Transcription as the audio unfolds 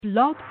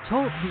Blog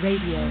Talk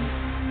Radio.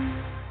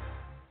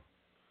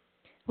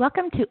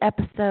 Welcome to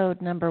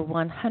episode number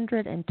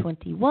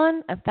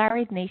 121 of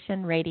Thyroid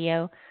Nation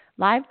Radio,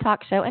 live talk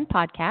show and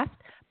podcast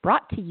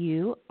brought to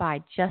you by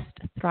Just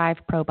Thrive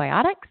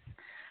Probiotics.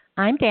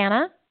 I'm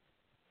Dana.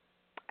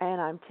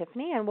 And I'm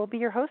Tiffany, and we'll be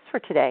your hosts for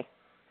today.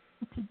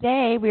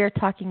 Today we are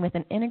talking with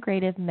an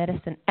integrative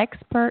medicine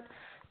expert,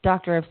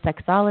 doctor of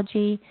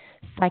sexology,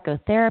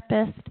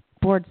 psychotherapist,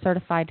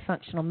 board-certified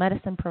functional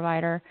medicine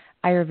provider,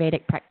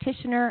 Ayurvedic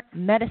practitioner,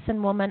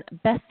 medicine woman,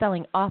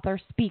 best-selling author,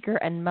 speaker,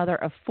 and mother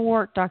of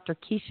four, Dr.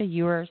 Keesha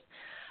Ewers,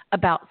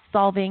 about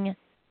solving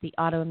the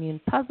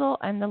autoimmune puzzle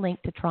and the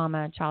link to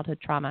trauma and childhood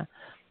trauma.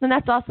 And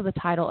that's also the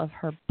title of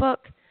her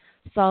book,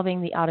 Solving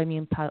the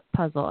Autoimmune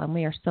Puzzle. And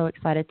we are so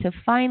excited to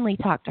finally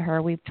talk to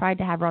her. We've tried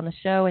to have her on the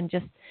show, and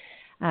just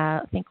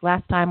I think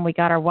last time we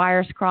got our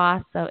wires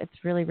crossed, so it's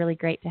really, really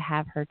great to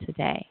have her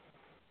today.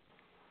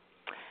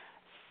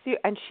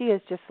 And she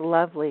is just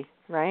lovely,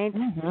 right?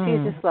 Mm-hmm. She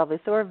is just lovely.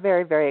 So we're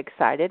very, very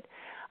excited.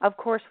 Of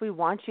course, we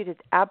want you to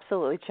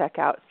absolutely check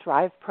out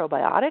Thrive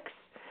Probiotics.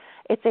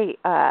 It's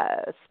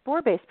a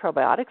spore-based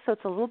probiotic, so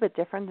it's a little bit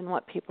different than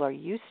what people are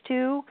used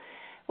to.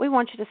 We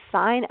want you to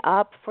sign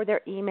up for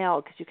their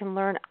email because you can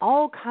learn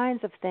all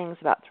kinds of things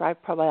about Thrive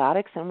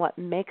Probiotics and what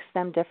makes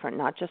them different,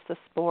 not just the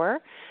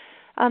spore.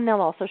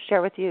 They'll also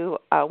share with you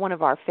one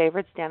of our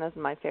favorites, Dana's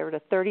my favorite,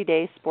 a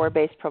 30-day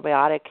spore-based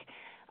probiotic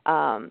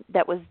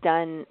that was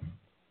done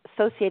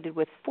associated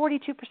with 42%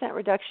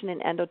 reduction in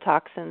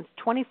endotoxins,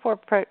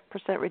 24%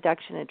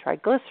 reduction in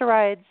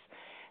triglycerides.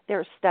 There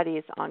are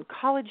studies on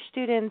college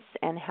students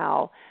and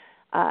how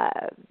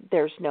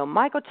there's no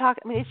mycotoxin.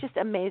 I mean, it's just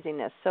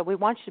amazingness. So we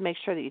want you to make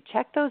sure that you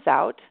check those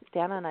out.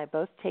 Dana and I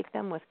both take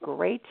them with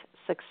great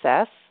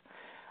success.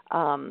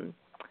 I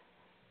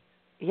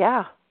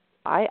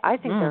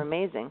think they're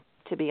amazing,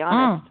 to be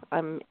honest.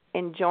 I'm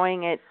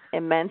enjoying it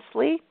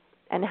immensely.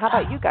 And how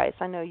about you guys?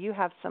 I know you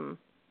have some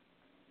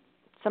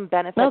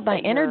benefits. Well, my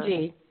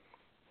energy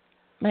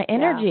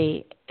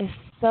is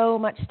so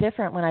much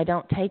different when I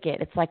don't take it.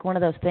 It's like one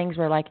of those things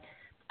where, like,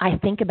 I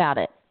think about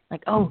it.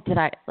 Like, oh, did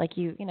I, like,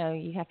 you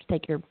have to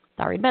take your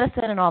thyroid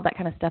medicine and all that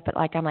kind of stuff. But,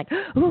 like, I'm like,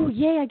 oh,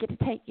 yay, I get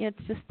to take it.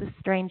 It's just this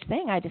strange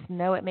thing. I just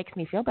know it makes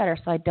me feel better,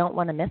 so I don't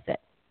want to miss it.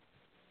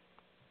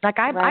 Like,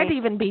 I'd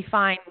even be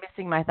fine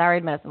missing my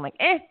thyroid medicine. Like,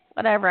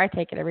 whatever, I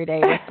take it every day,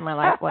 rest of my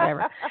life,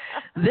 whatever.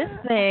 This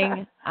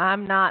thing,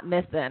 I'm not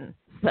missing.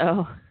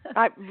 So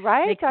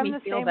makes I'm me the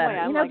feel same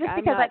better. way. Just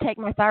because I take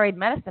my thyroid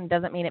medicine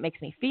doesn't mean it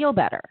makes me feel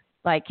better,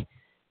 like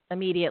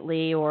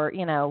immediately or,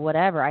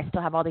 whatever. I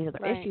still have all these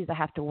other issues I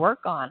have to work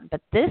on.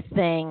 But this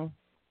thing,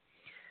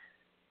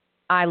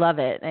 I love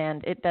it,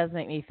 and it does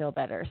make me feel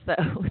better. So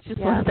it's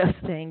just one of those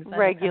things.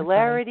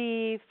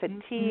 Regularity,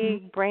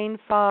 fatigue, brain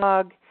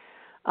fog.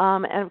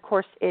 And, of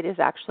course, it is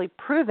actually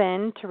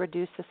proven to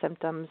reduce the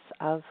symptoms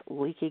of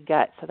leaky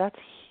gut. So that's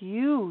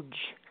huge.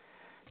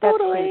 That's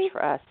huge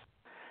for us.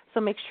 So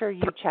make sure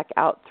you check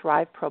out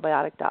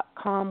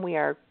thriveprobiotic.com. We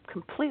are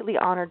completely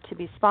honored to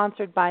be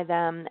sponsored by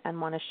them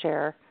and want to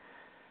share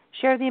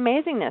the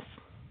amazingness.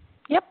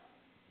 Yep.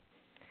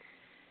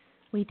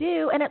 We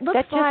do. And it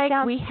looks like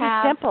we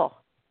have... simple.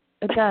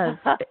 It does.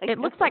 It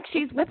looks like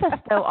she's with us,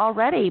 though,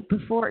 already,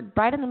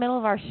 right in the middle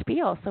of our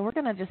spiel. So we're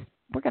going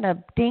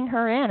to ding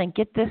her in and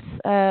get this,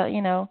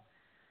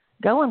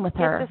 going with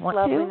her. Get this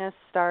loveliness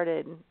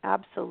started.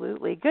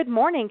 Absolutely. Good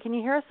morning. Can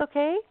you hear us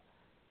okay?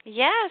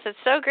 Yes, it's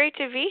so great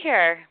to be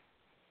here.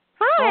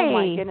 Hi. Oh,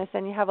 my goodness.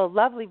 And you have a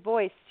lovely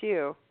voice,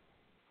 too.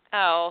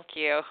 Oh, thank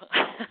you.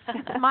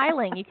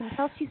 Smiling. You can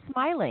tell she's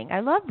smiling. I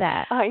love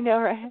that. I know,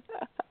 right?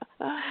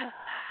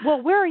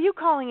 Well, where are you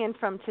calling in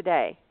from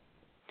today?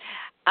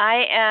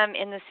 I am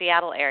in the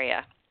Seattle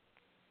area.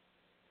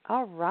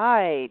 All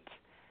right.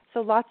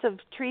 So lots of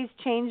trees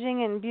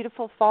changing and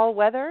beautiful fall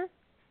weather?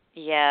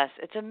 Yes,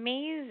 it's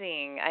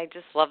amazing. I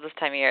just love this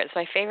time of year. It's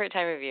my favorite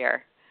time of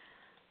year.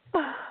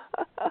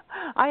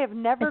 I have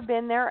never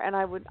been there, and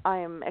I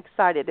am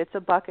excited. It's a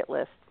bucket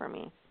list for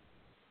me.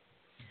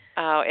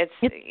 Oh, it's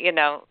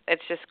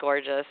just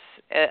gorgeous.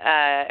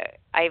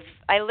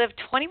 I lived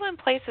 21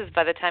 places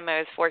by the time I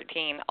was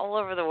 14, all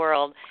over the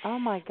world. Oh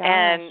my gosh.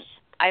 And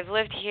I've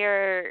lived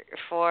here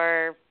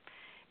for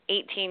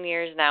 18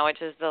 years now,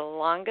 which is the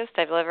longest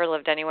I've ever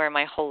lived anywhere in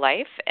my whole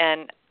life.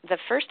 And the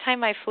first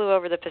time I flew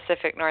over the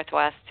Pacific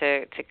Northwest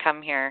to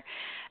come here,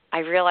 I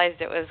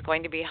realized it was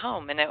going to be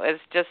home. And it was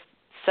just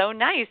so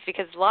nice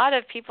because a lot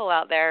of people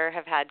out there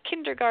have had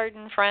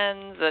kindergarten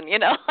friends and,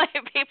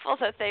 people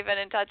that they've been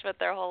in touch with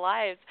their whole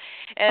lives.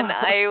 And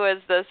I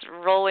was this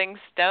rolling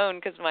stone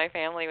because my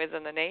family was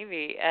in the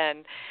Navy.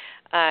 And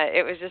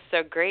it was just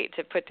so great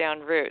to put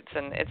down roots.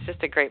 And it's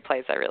just a great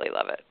place. I really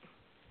love it.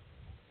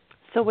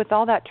 So with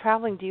all that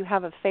traveling, do you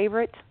have a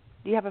favorite?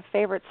 Do you have a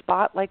favorite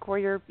spot, like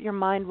where your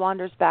mind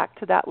wanders back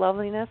to that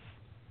loveliness?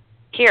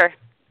 Here.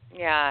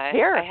 Yeah.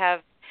 Here? I have.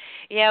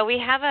 Yeah, we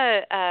have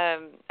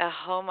a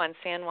home on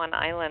San Juan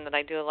Island that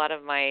I do a lot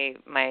of my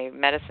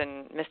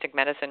mystic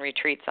medicine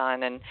retreats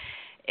on, and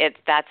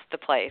that's the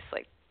place.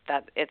 Like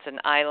that it's an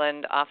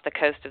island off the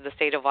coast of the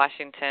state of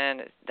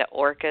Washington. The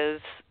orcas,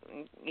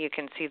 you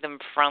can see them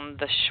from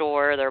the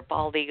shore. There are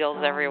bald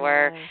eagles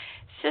everywhere. Nice.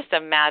 It's just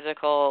a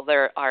magical.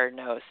 There are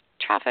no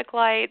traffic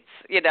lights.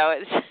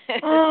 It's just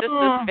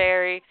this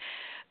very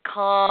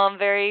calm,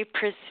 very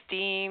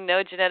pristine,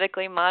 no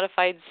genetically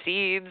modified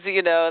seeds.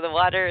 The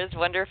water is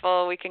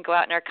wonderful. We can go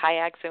out in our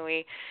kayaks and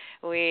we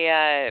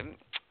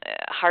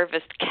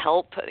harvest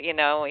kelp.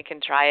 We can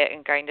dry it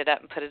and grind it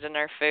up and put it in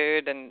our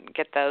food and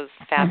get those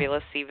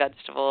fabulous sea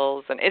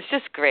vegetables. And it's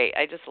just great.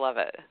 I just love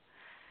it.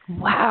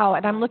 Wow.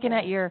 And I'm looking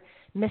at your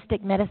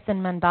Mystic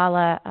Medicine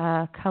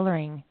Mandala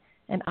coloring,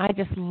 and I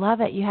just love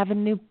it. You have a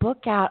new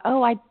book out.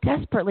 Oh, I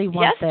desperately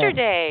want this.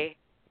 Yesterday.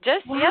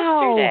 Just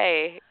wow.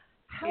 yesterday.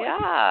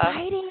 How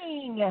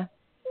exciting.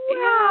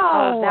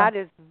 Wow. Oh, that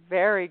is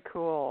very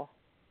cool.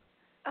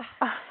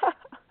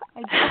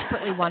 I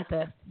desperately want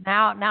this.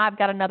 Now I've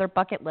got another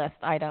bucket list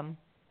item.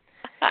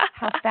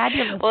 How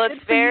fabulous. Well, Good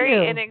it's for very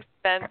you.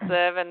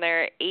 inexpensive, and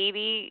there are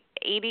 80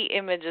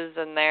 images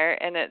in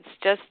there, and it's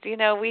just,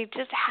 we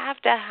just have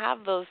to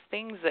have those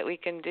things that we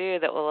can do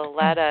that will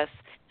let us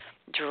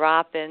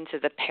drop into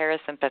the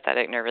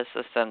parasympathetic nervous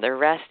system, the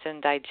rest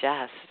and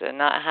digest, and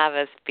not have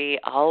us be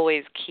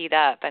always keyed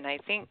up. And I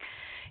think,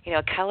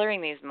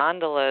 coloring these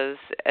mandalas,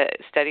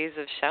 studies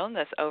have shown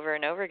this over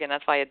and over again.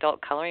 That's why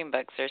adult coloring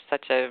books are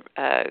such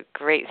a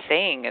great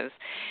thing, is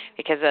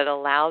because it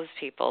allows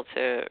people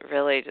to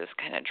really just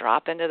kind of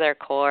drop into their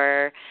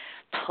core,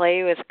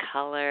 play with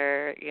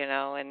color,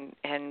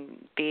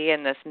 and be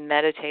in this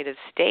meditative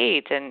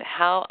state. And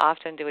how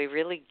often do we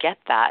really get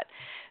that?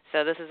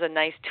 So this is a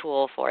nice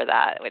tool for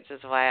that, which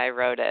is why I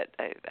wrote it.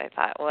 I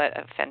thought, what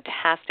a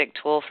fantastic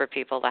tool for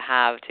people to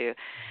have to,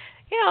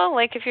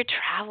 like if you're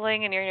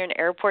traveling and you're in an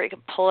airport, you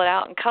can pull it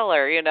out and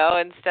color,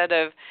 instead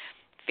of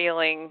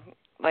feeling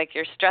like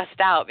you're stressed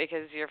out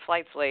because your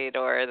flight's late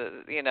or,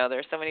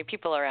 there's so many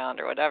people around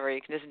or whatever. You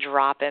can just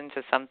drop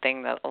into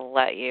something that will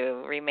let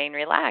you remain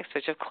relaxed,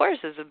 which, of course,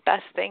 is the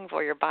best thing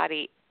for your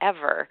body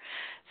ever.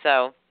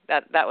 So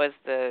that was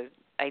the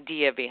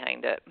idea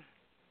behind it.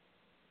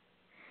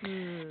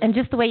 And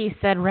just the way you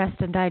said rest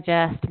and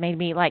digest made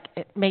me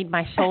it made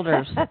my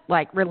shoulders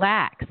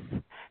relax.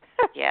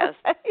 Yes.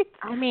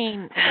 I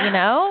mean,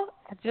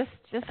 just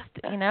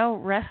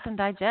rest and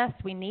digest.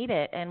 We need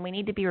it, and we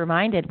need to be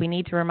reminded. We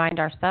need to remind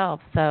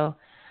ourselves. So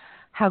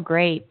how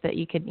great that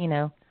you could,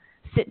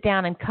 sit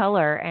down and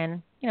color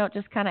and,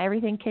 just kind of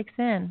everything kicks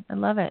in. I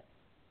love it.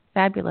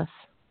 Fabulous.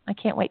 I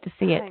can't wait to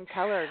see it. And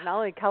color, not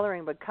only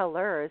coloring, but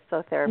color is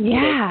so therapeutic.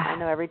 Yeah. I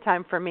know every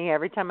time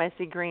I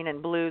see green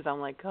and blues,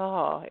 I'm like,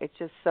 oh, it's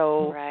just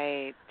so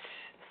right,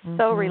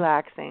 so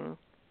relaxing.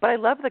 But I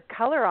love the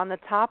color on the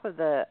top of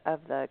the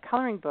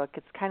coloring book.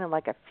 It's kind of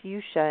like a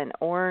fuchsia and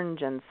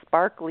orange and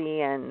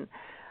sparkly, and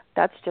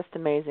that's just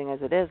amazing as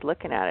it is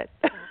looking at it.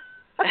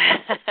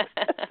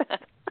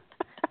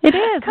 It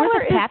is. Color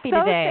We're just happy is so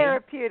today.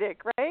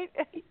 therapeutic, right?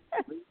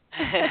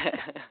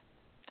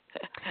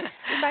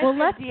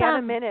 Let's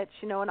Deanna Minich,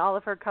 and all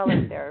of her color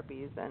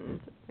therapies and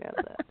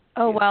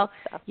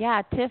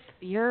Tiff,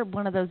 you're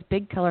one of those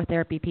big color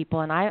therapy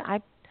people, and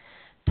I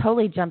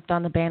totally jumped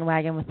on the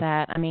bandwagon with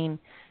that. I mean,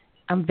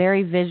 I'm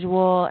very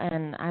visual,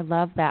 and I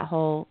love that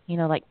whole,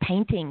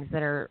 paintings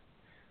that are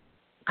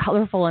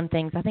colorful and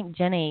things. I think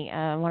Jenny,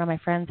 one of my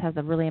friends, has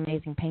a really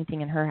amazing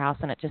painting in her house,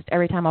 and it just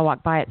every time I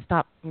walk by, it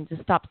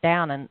stops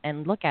down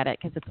and look at it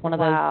because it's one of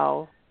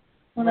those.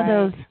 One of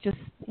those just,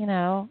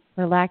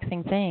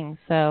 relaxing things.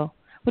 So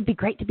it would be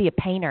great to be a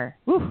painter.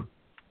 Woo.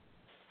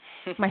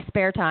 My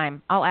spare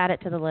time. I'll add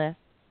it to the list.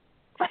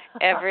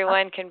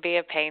 Everyone can be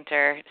a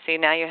painter. See,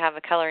 now you have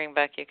a coloring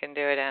book you can do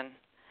it in.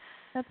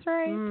 That's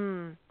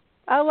right.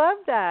 I love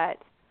that.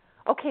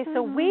 Okay,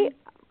 so we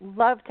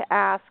love to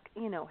ask,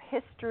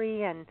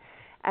 history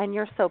and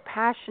you're so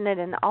passionate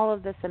and all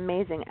of this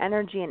amazing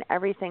energy and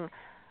everything.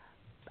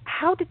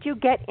 How did you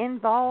get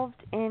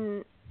involved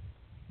in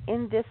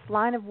this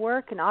line of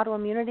work and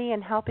autoimmunity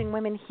and helping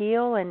women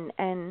heal,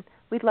 and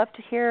we'd love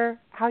to hear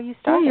how you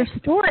started. Your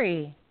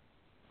story.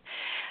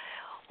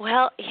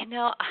 Well,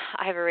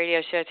 I have a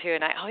radio show too,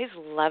 and I always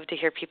love to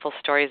hear people's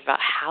stories about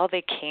how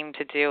they came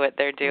to do what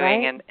they're doing.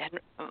 Right. And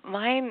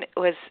mine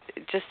was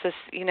just this,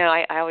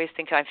 I always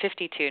think, I'm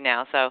 52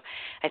 now, so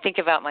I think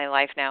about my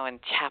life now in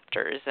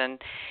chapters. And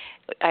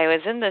I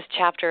was in this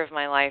chapter of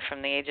my life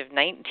from the age of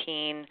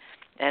 19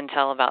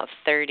 until about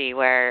 30,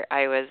 where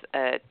I was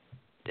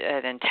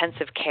an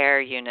intensive care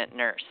unit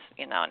nurse,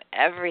 and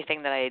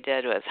everything that I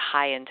did was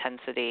high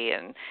intensity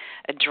and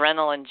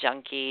adrenaline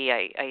junkie.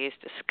 I used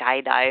to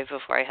skydive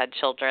before I had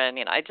children.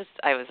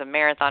 I was a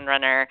marathon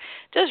runner,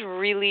 just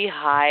really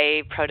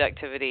high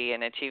productivity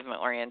and achievement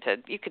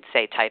oriented. You could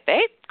say type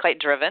A, quite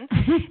driven.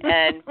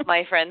 And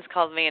my friends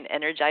called me an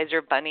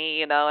Energizer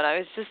bunny, and I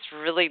was just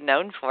really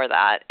known for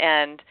that.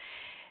 And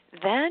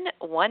then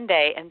one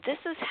day, and this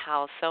is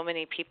how so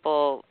many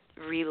people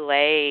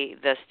relay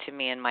this to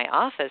me in my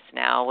office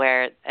now,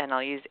 where, and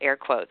I'll use air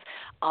quotes,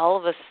 all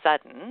of a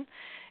sudden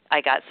I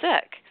got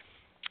sick.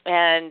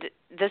 And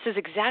this is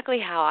exactly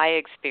how I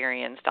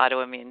experienced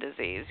autoimmune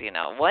disease.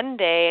 One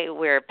day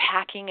we're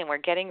packing and we're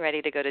getting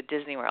ready to go to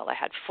Disney World. I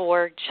had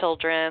 4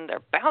 children.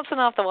 They're bouncing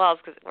off the walls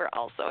because we're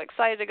all so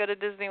excited to go to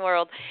Disney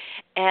World.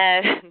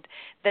 And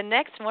the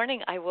next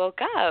morning I woke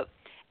up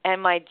and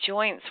my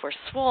joints were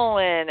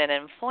swollen and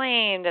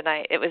inflamed, and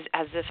it was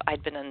as if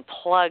I'd been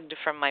unplugged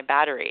from my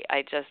battery.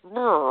 I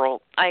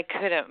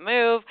couldn't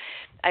move.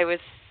 I was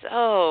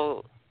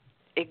so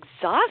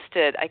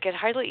exhausted. I could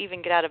hardly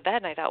even get out of bed,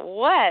 and I thought,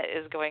 what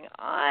is going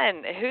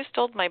on? Who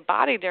stole my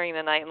body during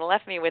the night and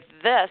left me with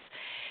this?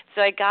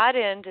 So I got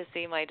in to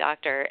see my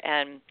doctor,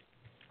 and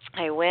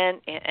I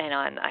went and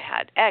I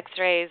had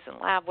x-rays and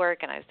lab work,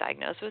 and I was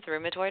diagnosed with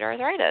rheumatoid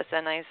arthritis.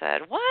 And I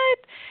said, what?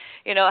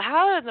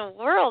 How in the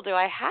world do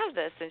I have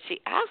this? And she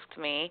asked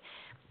me,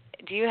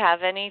 do you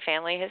have any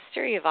family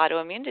history of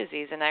autoimmune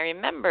disease? And I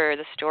remember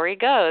the story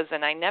goes,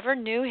 and I never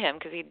knew him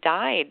because he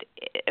died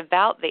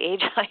about the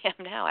age I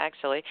am now,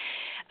 actually,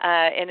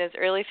 in his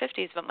early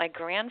 50s. But my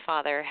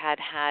grandfather had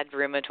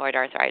rheumatoid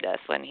arthritis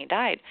when he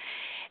died.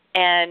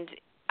 And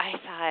I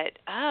thought,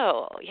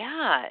 oh,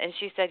 yeah. And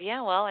she said,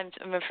 yeah, well,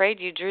 I'm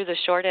afraid you drew the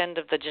short end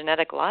of the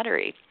genetic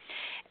lottery.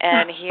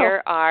 And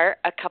here are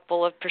a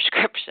couple of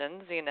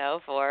prescriptions,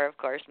 for, of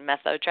course,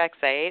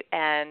 methotrexate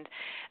and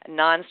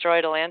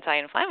non-steroidal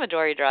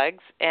anti-inflammatory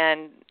drugs.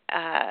 And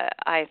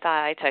I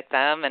thought I took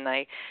them, and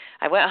I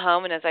went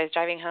home, and as I was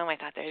driving home, I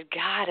thought there's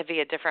got to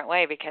be a different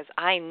way because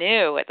I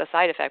knew what the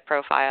side effect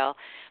profile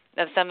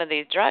of some of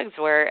these drugs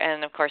were.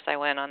 And, of course, I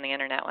went on the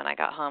Internet when I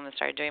got home and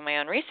started doing my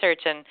own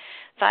research and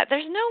thought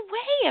there's no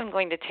way I'm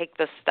going to take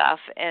this stuff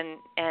and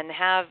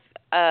have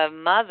a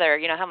mother,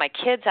 how my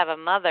kids have a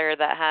mother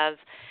that has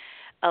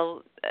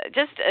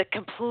just a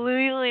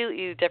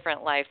completely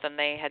different life than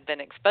they had been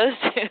exposed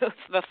to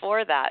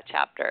before that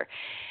chapter.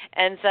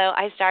 And so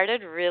I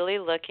started really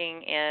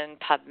looking in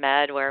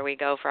PubMed, where we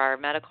go for our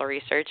medical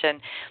research, and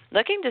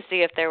looking to see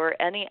if there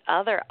were any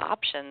other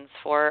options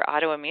for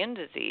autoimmune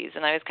disease.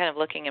 And I was kind of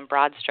looking in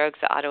broad strokes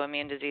at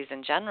autoimmune disease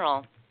in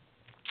general.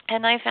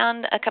 And I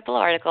found a couple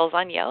of articles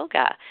on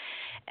yoga.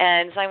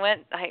 And so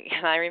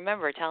I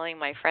remember telling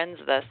my friends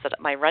this,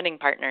 my running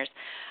partners,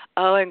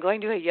 oh, I'm going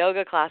to a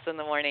yoga class in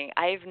the morning.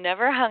 I've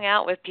never hung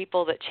out with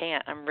people that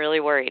chant. I'm really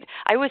worried.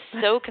 I was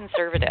so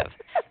conservative.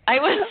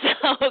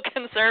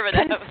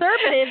 Conservative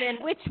in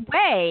which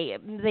way?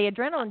 The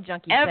adrenaline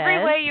junkie Every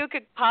says. way you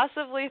could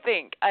possibly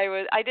think. I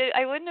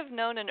wouldn't have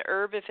known an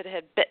herb if it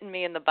had bitten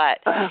me in the butt.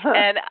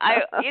 And I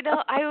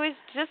was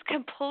just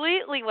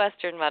completely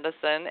Western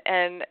medicine,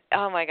 and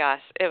oh my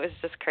gosh, it was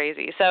just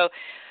crazy. So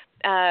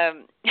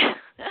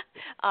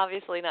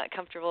obviously not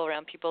comfortable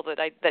around people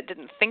that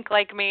didn't think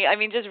like me. I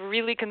mean, just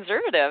really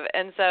conservative.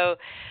 And so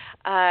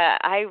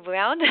I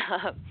wound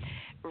up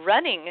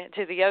running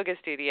to the yoga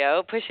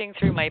studio, pushing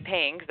through my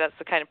pain, because that's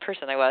the kind of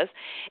person I was,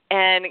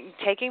 and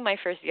taking my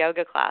first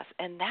yoga class.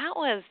 And that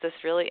was this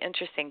really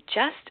interesting,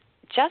 just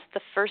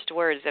the first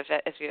words.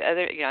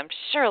 I'm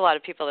sure a lot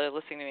of people that are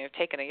listening to me have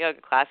taken a yoga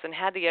class and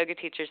had the yoga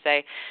teacher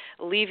say,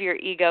 leave your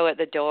ego at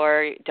the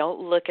door, don't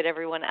look at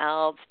everyone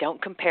else,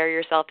 don't compare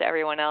yourself to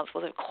everyone else.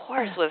 Well, of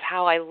course, was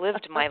how I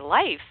lived my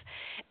life.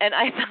 And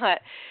I thought,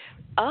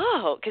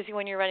 oh, because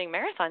when you're running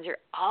marathons, you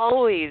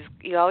always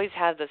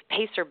have this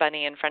pacer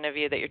bunny in front of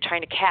you that you're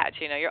trying to catch.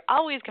 You're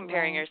always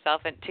comparing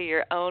yourself to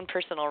your own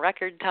personal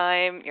record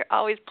time. You're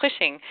always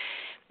pushing.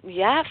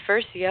 Yeah,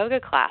 first yoga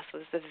class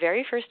was the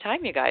very first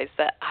time, you guys,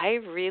 that I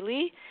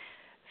really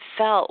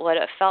felt what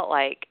it felt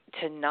like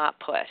to not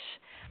push,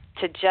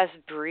 to just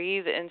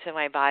breathe into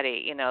my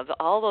body.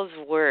 All those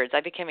words. I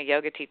became a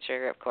yoga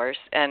teacher, of course,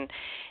 and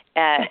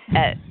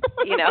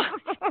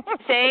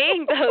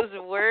saying those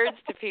words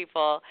to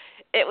people,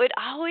 it would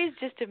always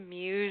just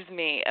amuse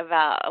me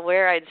about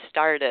where I'd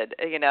started,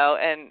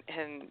 and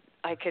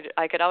I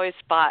could always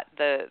spot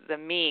the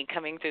me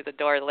coming through the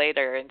door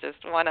later and just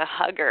want to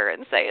hug her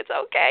and say, it's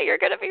okay, you're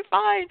going to be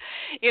fine,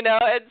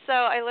 And so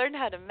I learned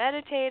how to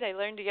meditate, I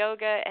learned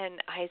yoga,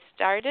 and I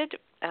started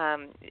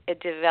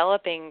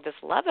developing this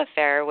love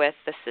affair with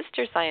the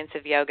sister science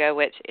of yoga,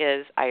 which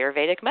is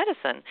Ayurvedic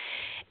medicine.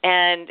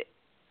 And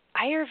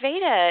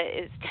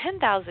Ayurveda is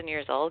 10,000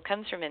 years old,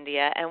 comes from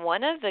India, and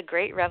one of the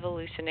great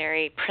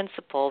revolutionary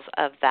principles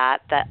of that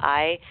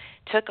I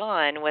took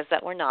on was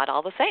that we're not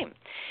all the same.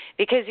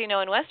 Because, in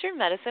Western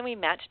medicine, we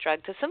match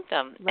drug to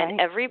symptom,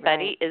 and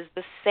everybody is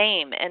the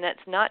same, and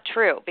it's not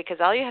true, because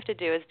all you have to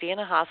do is be in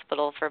a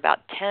hospital for about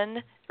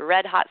 10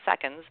 red-hot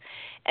seconds,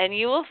 and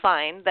you will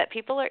find that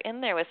people are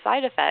in there with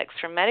side effects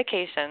from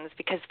medications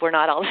because we're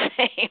not all the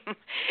same.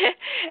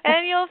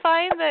 And you'll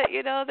find that,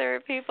 there are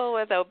people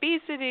with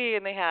obesity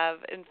and they have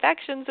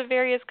infections of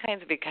various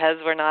kinds because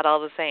we're not all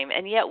the same.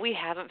 And yet we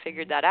haven't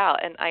figured that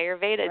out. And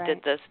Ayurveda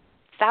did this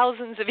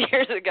thousands of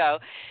years ago.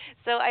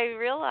 So I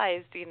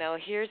realized,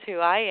 here's who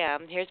I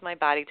am, here's my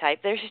body type.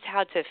 There's just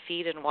how to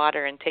feed and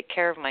water and take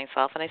care of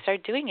myself. And I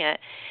started doing it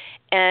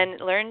and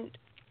learned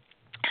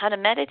how to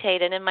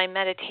meditate. And in my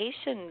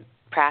meditation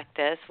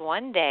practice,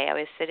 one day I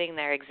was sitting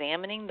there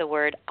examining the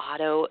word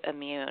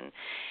autoimmune,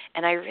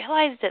 and I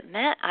realized it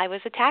meant I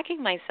was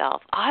attacking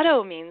myself.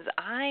 Auto means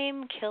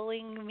I'm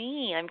killing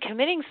me. I'm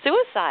committing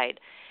suicide.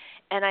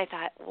 And I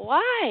thought,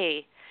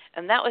 why?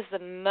 And that was the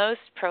most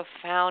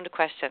profound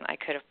question I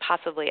could have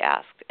possibly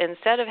asked.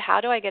 Instead of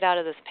how do I get out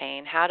of this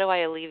pain, how do I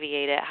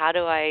alleviate it, how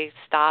do I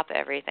stop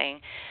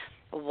everything,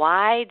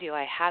 why do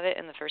I have it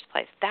in the first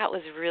place? That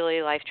was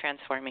really life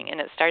transforming,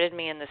 and it started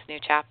me in this new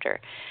chapter.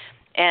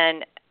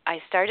 And I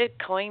started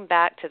going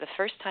back to the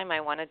first time I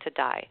wanted to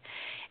die.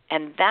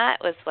 And that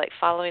was like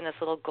following this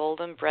little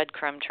golden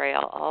breadcrumb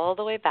trail all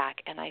the way back.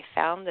 And I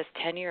found this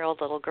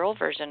 10-year-old little girl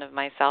version of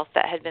myself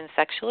that had been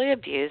sexually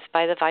abused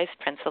by the vice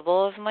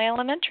principal of my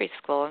elementary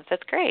school in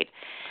 5th grade.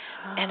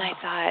 And I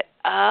thought,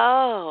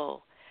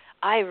 oh,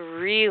 I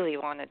really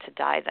wanted to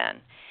die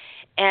then.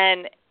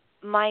 And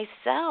my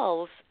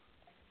cells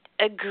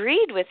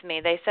agreed with me.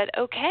 They said,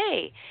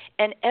 okay.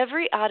 And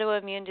every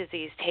autoimmune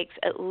disease takes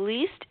at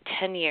least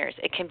 10 years.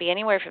 It can be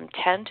anywhere from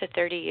 10 to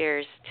 30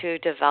 years to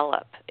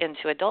develop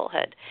into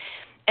adulthood.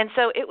 And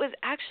so it was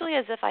actually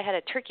as if I had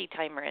a turkey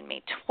timer in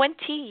me.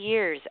 20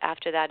 years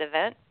after that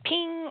event,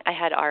 ping, I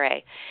had RA.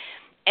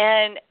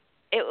 And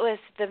it was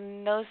the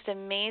most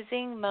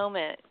amazing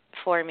moment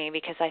for me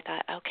because I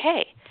thought,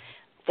 okay,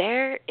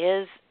 there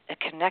is a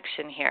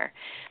connection here.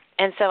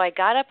 And so I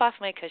got up off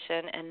my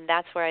cushion, and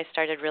that's where I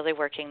started really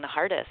working the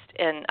hardest.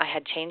 And I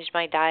had changed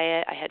my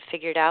diet. I had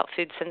figured out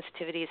food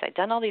sensitivities. I'd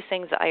done all these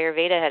things that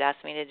Ayurveda had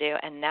asked me to do,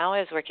 and now I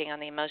was working on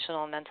the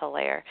emotional and mental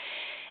layer.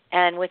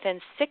 And within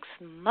 6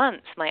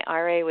 months, my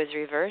RA was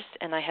reversed,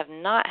 and I have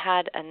not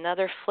had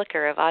another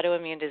flicker of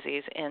autoimmune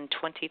disease in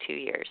 22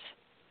 years.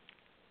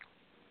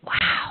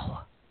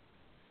 Wow.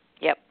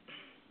 Yep.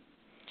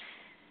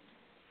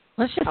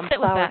 Let's just sit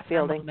with that for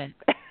a moment.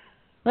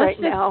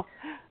 Now.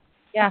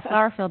 Yeah,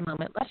 flower field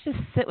moment. Let's just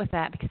sit with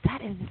that because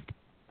that is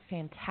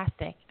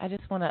fantastic. I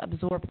just want to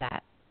absorb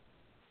that.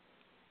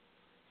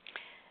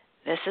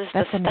 This is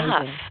that's the stuff.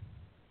 Amazing.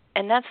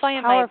 And that's why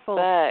in Powerful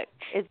my book,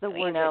 is the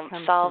word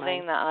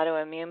Solving the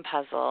Autoimmune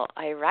Puzzle,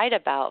 I write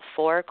about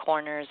 4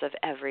 corners of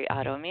every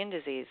autoimmune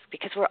disease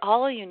because we're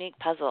all a unique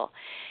puzzle.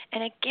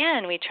 And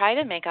again, we try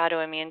to make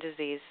autoimmune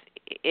disease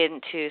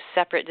into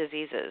separate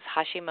diseases,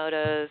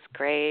 Hashimoto's,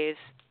 Graves',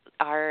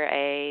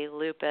 RA,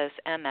 lupus,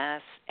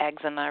 MS,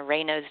 eczema,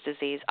 Raynaud's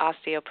disease,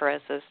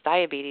 osteoporosis,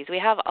 diabetes. We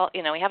have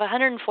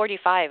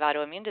 145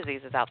 autoimmune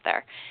diseases out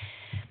there.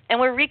 And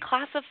we're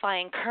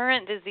reclassifying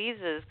current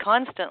diseases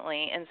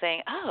constantly and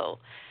saying, oh,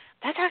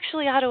 that's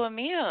actually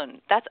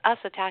autoimmune. That's us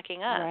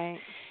attacking us.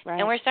 Right.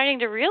 And we're starting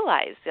to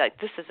realize like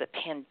this is a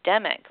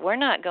pandemic. We're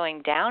not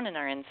going down in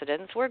our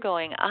incidence. We're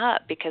going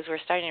up because we're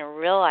starting to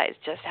realize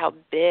just how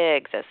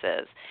big this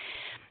is.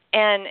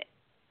 And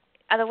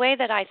the way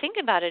that I think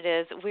about it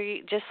is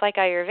we, just like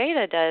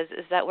Ayurveda does,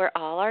 is that we're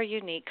all our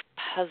unique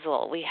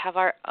puzzle. We have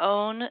our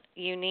own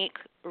unique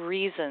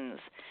reasons,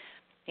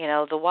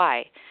 the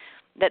why,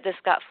 that this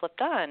got flipped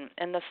on.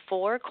 And the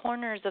 4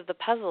 corners of the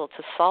puzzle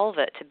to solve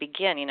it, to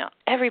begin,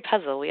 every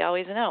puzzle we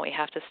always know we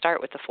have to start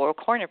with the 4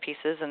 corner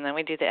pieces, and then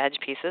we do the edge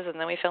pieces, and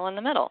then we fill in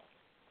the middle.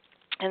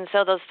 And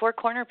so those 4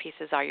 corner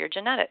pieces are your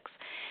genetics.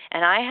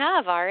 And I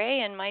have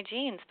RA in my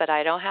genes, but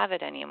I don't have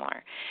it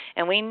anymore.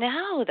 And we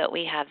know that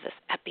we have this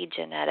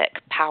epigenetic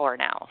power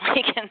now.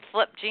 We can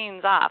flip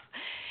genes off.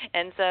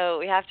 And so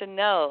we have to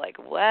know,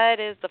 what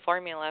is the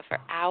formula for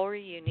our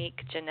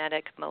unique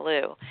genetic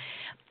milieu?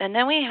 And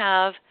then we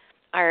have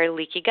our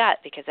leaky gut,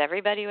 because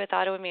everybody with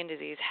autoimmune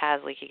disease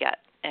has leaky gut,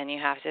 and you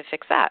have to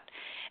fix that.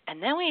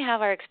 And then we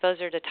have our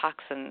exposure to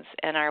toxins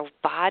and our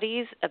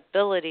body's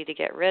ability to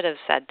get rid of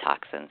said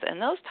toxins.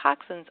 And those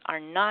toxins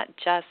are not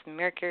just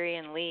mercury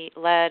and lead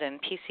and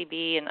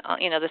PCB and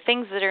the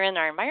things that are in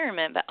our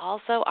environment, but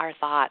also our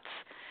thoughts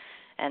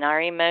and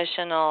our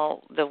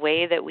emotional, the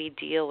way that we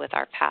deal with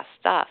our past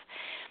stuff.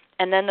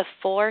 And then the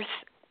 4th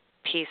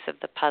piece of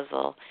the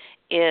puzzle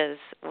is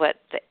what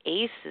the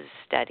ACEs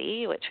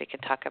study, which we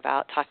could talked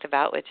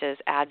about, which is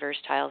adverse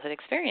childhood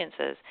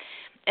experiences.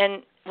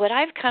 And what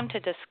I've come to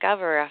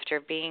discover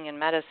after being in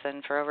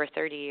medicine for over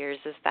 30 years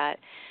is that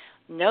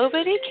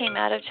nobody came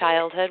out of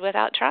childhood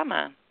without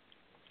trauma.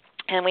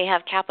 And we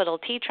have capital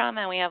T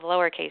trauma and we have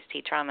lowercase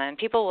t trauma. And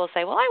people will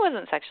say, well, I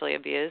wasn't sexually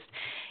abused.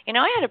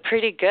 I had a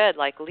pretty good,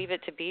 leave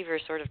it to beaver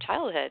sort of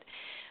childhood.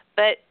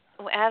 But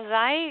as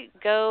I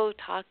go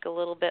talk a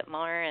little bit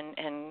more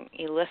and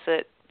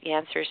elicit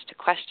answers to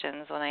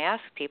questions when I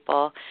ask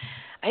people,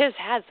 I just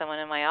had someone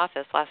in my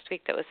office last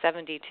week that was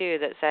 72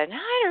 that said, no,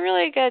 I had a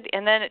really good,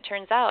 and then it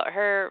turns out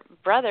her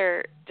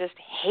brother just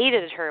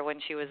hated her when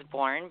she was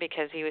born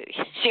because she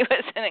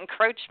was an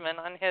encroachment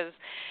on his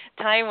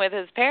time with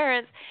his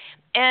parents,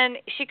 and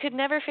she could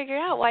never figure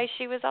out why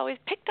she was always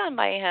picked on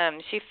by him.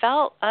 She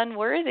felt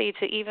unworthy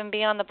to even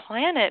be on the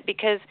planet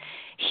because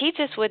he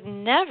just would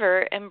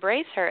never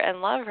embrace her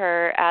and love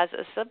her as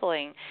a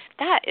sibling.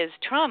 That is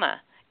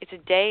trauma. It's a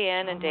day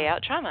in and day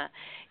out trauma.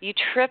 You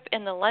trip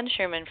in the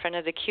lunchroom in front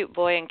of the cute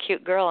boy and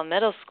cute girl in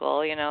middle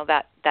school,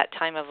 that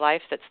time of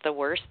life that's the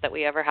worst that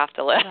we ever have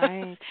to live.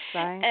 Right.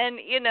 And,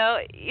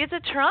 it's a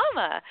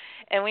trauma.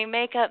 And we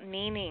make up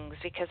meanings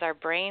because our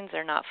brains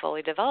are not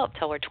fully developed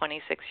till we're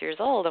 26 years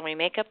old. And we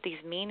make up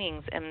these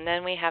meanings, and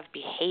then we have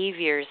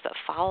behaviors that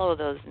follow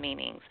those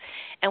meanings.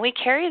 And we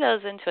carry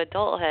those into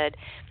adulthood.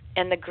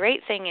 And the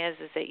great thing is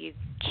that you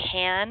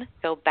can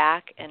go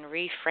back and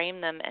reframe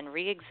them and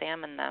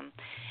re-examine them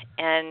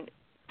and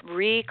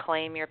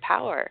reclaim your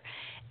power.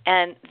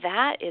 And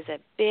that is a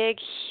big,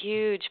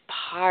 huge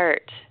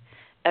part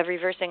of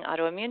reversing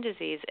autoimmune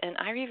disease. And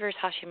I reverse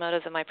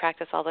Hashimoto's in my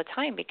practice all the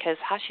time because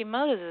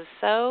Hashimoto's is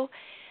so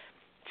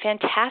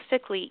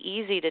fantastically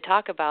easy to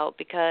talk about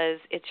because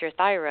it's your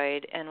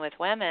thyroid. And with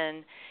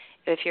women,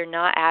 if you're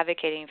not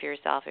advocating for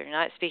yourself, if you're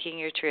not speaking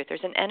your truth,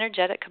 there's an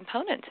energetic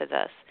component to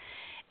this.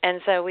 And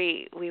so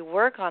we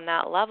work on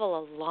that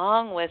level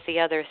along with the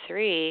other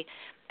three,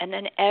 and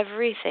then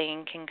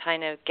everything can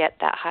kind of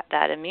get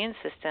that immune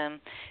system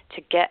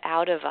to get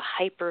out of a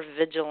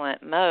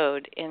hyper-vigilant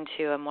mode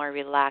into a more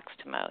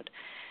relaxed mode.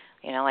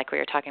 Like we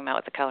were talking about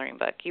with the coloring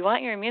book. You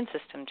want your immune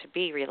system to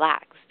be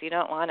relaxed. You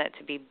don't want it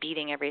to be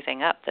beating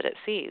everything up that it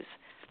sees.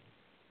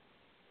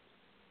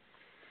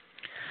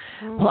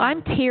 Well,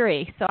 I'm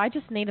teary, so I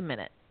just need a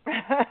minute.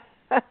 Right.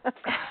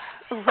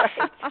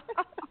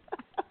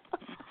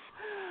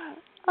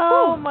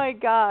 Oh, my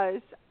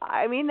gosh.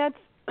 I mean, that's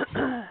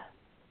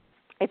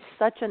it's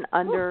such an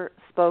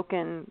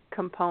underspoken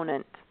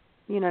component.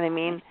 You know what I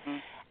mean?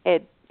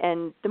 Mm-hmm.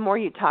 And the more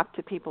you talk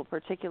to people,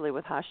 particularly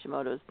with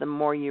Hashimoto's, the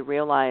more you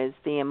realize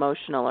the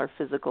emotional or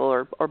physical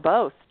or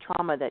both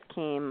trauma that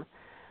came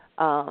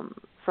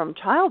from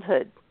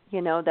childhood,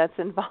 that's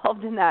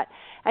involved in that.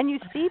 And you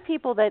see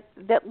people that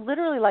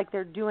literally, like,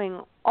 they're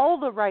doing all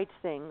the right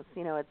things.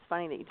 It's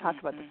funny that you talk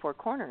about the four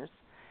corners.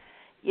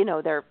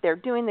 They're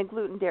doing the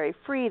gluten dairy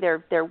free,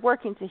 they're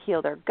working to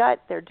heal their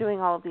gut, they're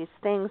doing all of these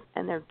things,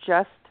 and they're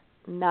just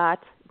not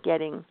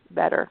getting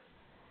better.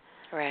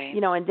 Right.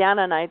 And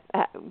Dana and I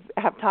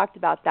have talked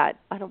about that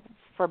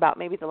for about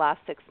maybe the last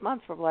 6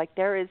 months, where we're like,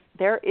 there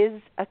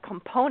is a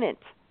component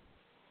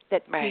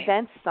that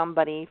prevents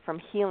somebody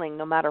from healing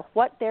no matter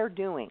what they're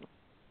doing.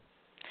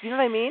 You know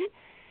what I mean?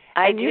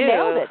 I do. You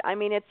nailed it. I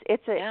mean, it's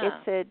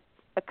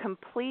a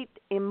complete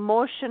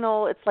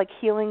emotional, it's like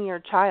healing your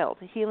child,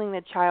 healing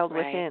the child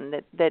within,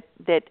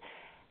 that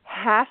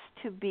has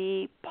to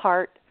be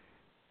part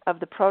of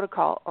the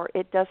protocol, or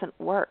it doesn't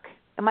work.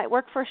 It might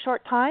work for a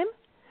short time,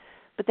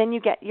 but then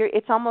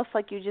it's almost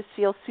like you just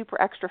feel super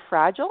extra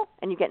fragile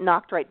and you get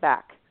knocked right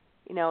back.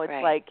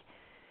 It's like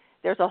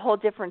there's a whole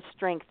different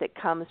strength that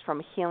comes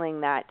from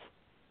healing that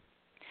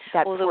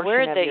well, the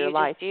word that you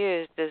just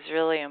used is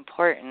really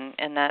important,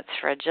 and that's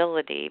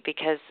fragility,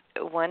 because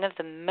one of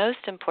the most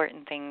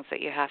important things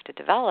that you have to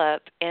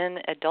develop in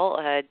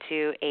adulthood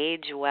to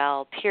age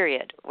well,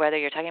 period, whether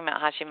you're talking about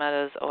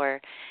Hashimoto's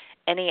or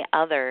any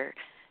other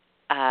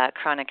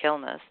chronic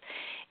illness,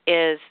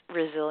 is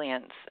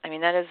resilience. I mean,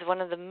 that is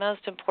one of the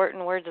most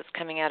important words that's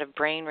coming out of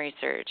brain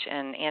research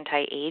and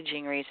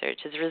anti-aging research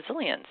is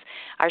resilience.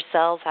 Our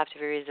cells have to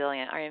be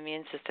resilient. Our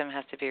immune system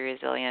has to be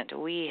resilient.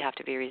 We have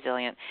to be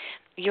resilient.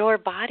 Your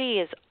body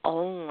is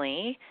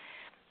only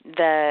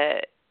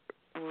the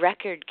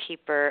record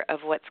keeper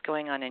of what's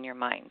going on in your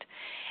mind.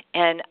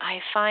 And I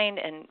find,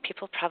 and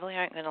people probably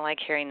aren't going to like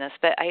hearing this,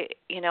 but I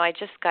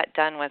just got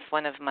done with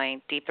one of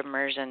my deep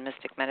immersion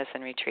mystic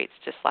medicine retreats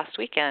just last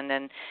weekend,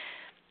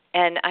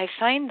 and I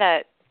find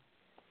that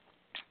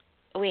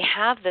we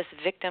have this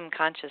victim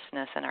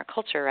consciousness in our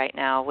culture right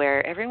now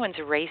where everyone's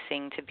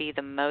racing to be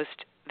the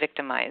most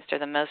victimized or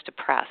the most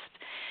oppressed,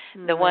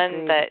 the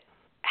one that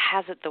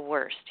has it the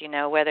worst,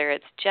 whether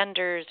it's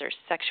genders or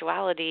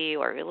sexuality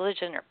or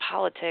religion or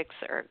politics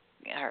or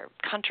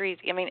countries.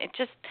 I mean, it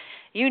just,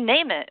 you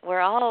name it,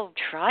 we're all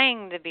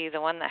trying to be the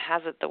one that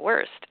has it the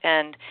worst.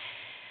 And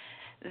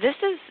this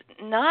is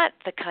not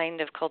the kind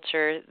of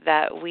culture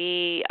that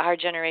our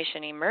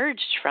generation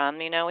emerged from.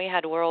 We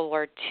had World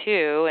War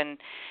II and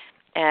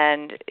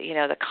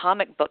the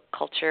comic book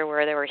culture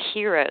where there were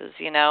heroes,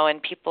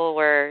 and people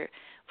were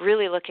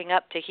really looking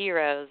up to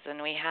heroes,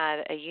 and we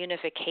had a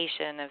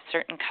unification of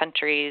certain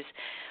countries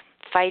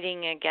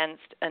fighting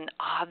against an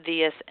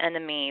obvious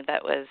enemy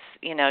that was,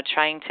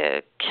 trying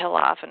to kill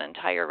off an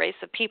entire race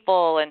of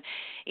people. And,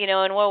 in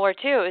World War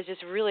II, it was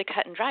just really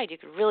cut and dried. You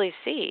could really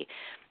see.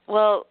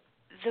 Well,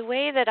 the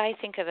way that I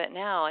think of it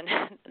now, and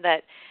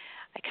that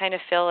I kind of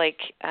feel like,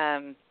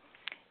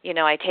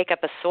 I take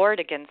up a sword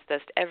against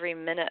this every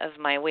minute of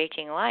my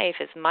waking life,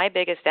 is my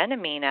biggest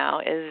enemy now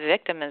is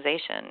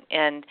victimization.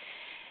 And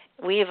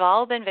we've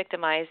all been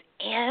victimized,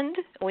 and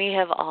we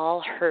have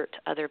all hurt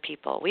other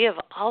people. We have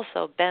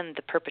also been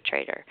the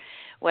perpetrator,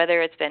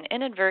 whether it's been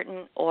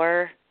inadvertent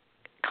or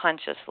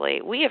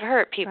consciously. We have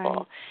hurt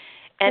people.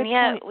 Right. And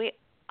yet we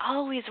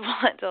always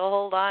want to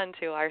hold on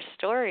to our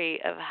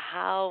story of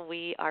how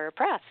we are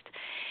oppressed.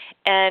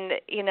 And,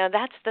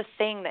 that's the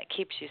thing that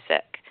keeps you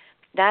sick.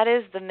 That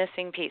is the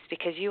missing piece,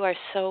 because you are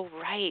so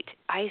right.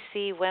 I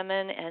see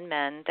women and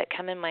men that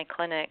come in my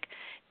clinic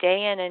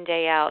day in and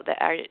day out that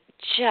are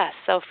just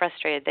so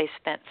frustrated. They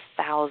spent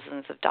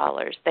thousands of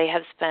dollars. They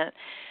have spent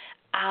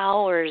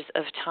hours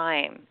of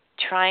time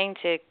trying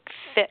to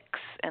fix,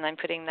 and I'm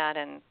putting that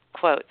in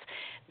quotes,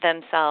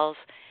 themselves,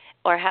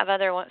 or have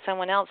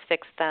someone else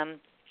fix them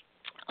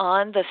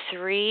on the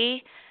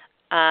three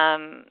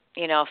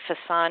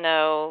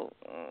Fasano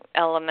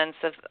elements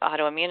of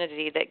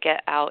autoimmunity that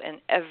get out in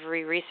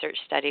every research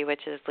study,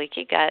 which is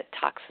leaky gut,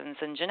 toxins,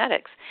 and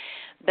genetics.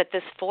 But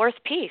this fourth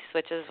piece,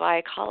 which is why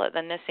I call it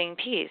the missing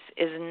piece,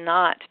 is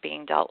not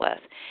being dealt with.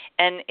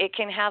 And it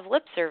can have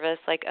lip service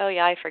like, oh,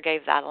 yeah, I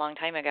forgave that a long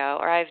time ago,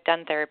 or I've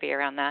done therapy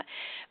around that.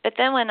 But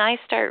then when I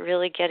start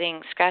really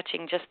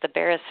scratching just the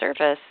barest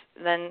surface,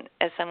 then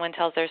as someone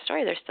tells their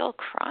story, they're still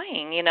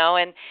crying,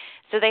 and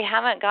so they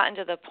haven't gotten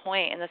to the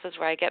point, and this is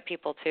where I get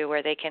people to,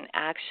 where they can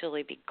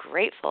actually be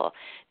grateful.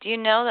 Do you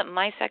know that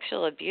my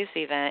sexual abuse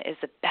event is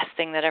the best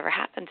thing that ever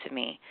happened to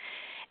me?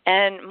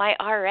 And my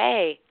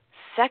RA,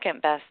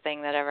 second best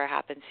thing that ever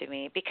happened to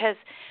me, because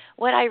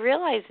what I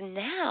realize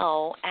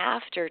now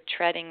after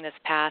treading this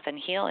path and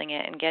healing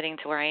it and getting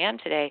to where I am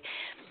today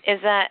is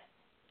that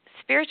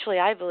spiritually,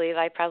 I believe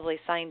I probably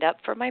signed up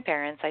for my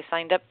parents. I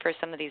signed up for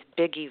some of these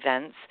big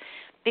events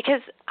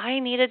because I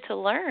needed to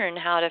learn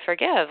how to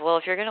forgive. Well,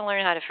 if you're going to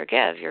learn how to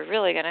forgive, you're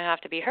really going to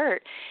have to be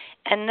hurt.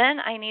 And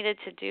then I needed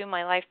to do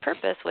my life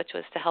purpose, which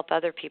was to help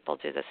other people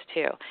do this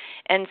too.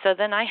 And so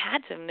then I had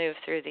to move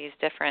through these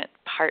different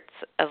parts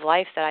of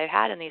life that I've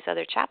had in these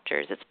other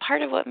chapters. It's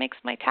part of what makes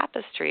my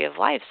tapestry of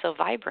life so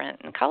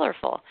vibrant and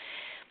colorful.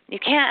 You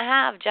can't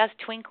have just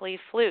twinkly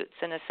flutes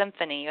in a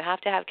symphony. You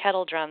have to have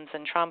kettle drums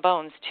and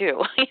trombones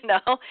too,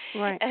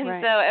 Right, and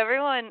right. so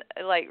everyone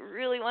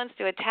really wants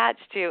to attach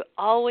to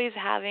always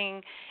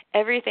having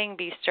everything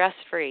be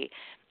stress-free.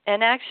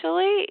 And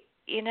actually,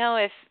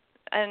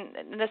 and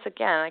this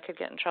again, I could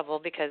get in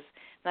trouble because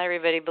not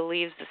everybody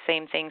believes the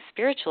same thing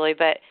spiritually,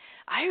 but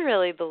I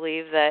really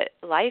believe that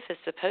life is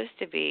supposed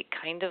to be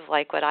kind of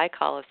like what I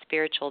call a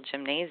spiritual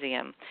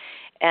gymnasium.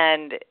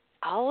 And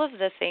all of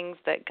the things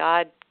that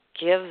God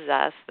gives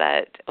us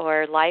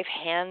or life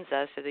hands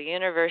us, or the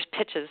universe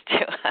pitches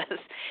to us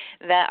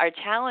that are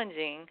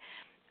challenging,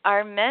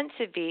 are meant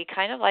to be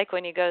kind of like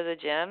when you go to the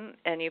gym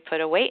and you put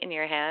a weight in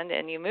your hand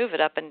and you move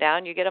it up and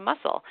down, you get a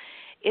muscle.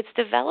 It's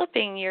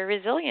developing your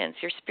resilience,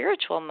 your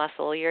spiritual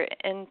muscle, your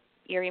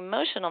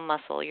emotional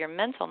muscle, your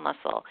mental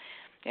muscle.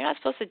 You're not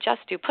supposed to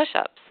just do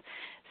push-ups.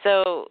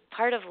 So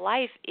part of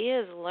life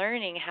is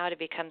learning how to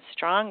become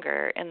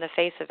stronger in the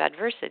face of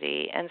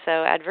adversity. And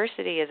so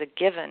adversity is a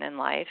given in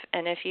life.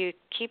 And if you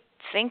keep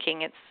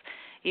thinking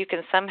you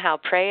can somehow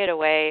pray it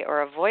away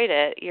or avoid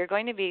it, you're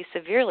going to be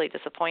severely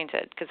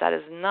disappointed, because that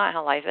is not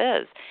how life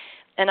is.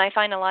 And I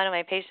find a lot of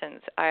my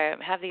patients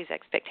have these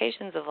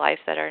expectations of life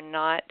that are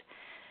not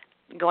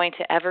going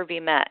to ever be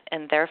met,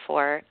 and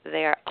therefore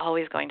they are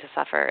always going to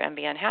suffer and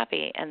be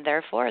unhappy, and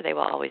therefore they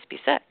will always be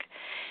sick.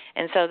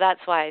 And so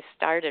that's why I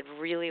started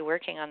really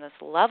working on this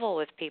level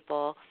with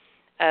people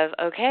of,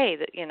 okay,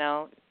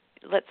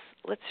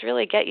 let's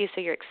really get you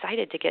so you're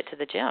excited to get to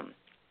the gym.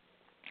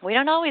 We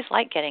don't always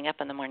like getting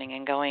up in the morning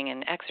and going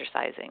and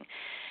exercising,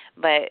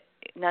 but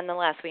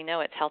nonetheless, we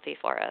know it's healthy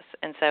for us.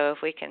 And so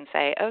if we can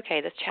say,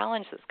 okay, this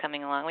challenge that's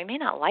coming along, we may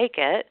not like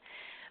it,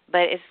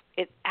 but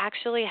it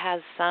actually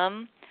has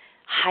some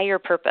higher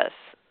purpose,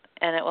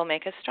 and it will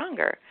make us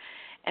stronger.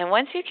 And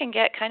once you can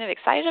get kind of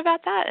excited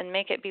about that and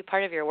make it be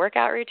part of your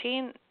workout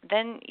routine,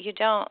 then you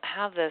don't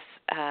have this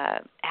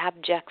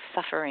abject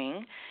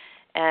suffering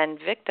and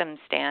victim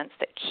stance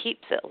that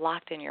keeps it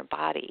locked in your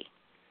body.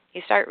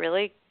 You start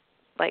really,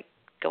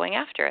 going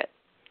after it.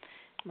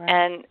 Right.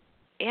 And,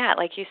 yeah,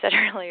 like you said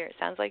earlier, it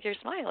sounds like you're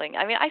smiling.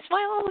 I mean, I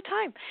smile all the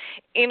time.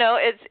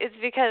 It's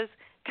because,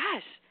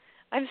 gosh,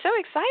 I'm so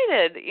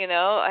excited.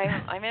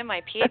 I'm in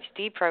my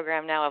PhD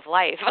program now of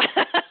life.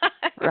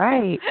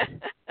 Right.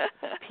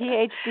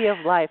 PhD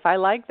of life. I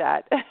like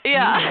that.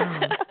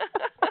 Yeah.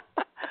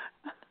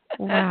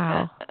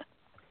 Wow.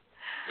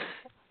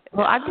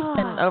 Well, I've just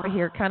been over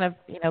here kind of,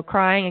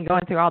 crying and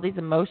going through all these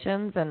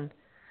emotions, and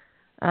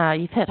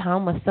you've hit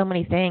home with so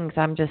many things.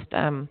 I'm just,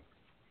 I'm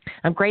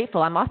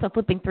grateful. I'm also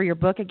flipping through your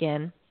book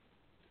again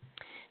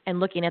and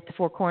looking at the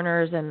four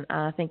corners and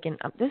thinking,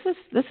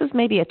 this is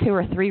maybe a 2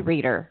 or 3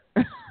 reader.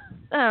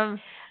 I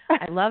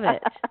love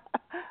it.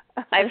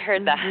 I've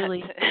heard that.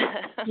 Really,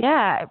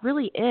 yeah, it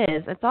really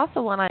is. It's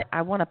also one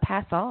I want to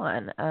pass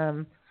on,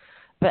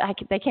 but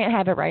they can't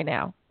have it right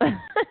now.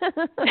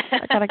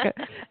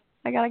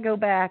 I gotta go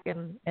back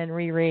and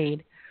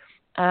reread.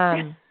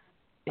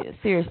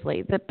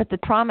 Seriously, but the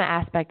trauma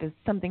aspect is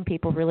something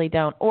people really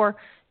don't, or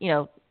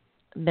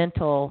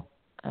mental,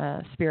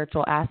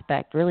 spiritual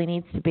aspect really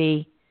needs to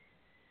be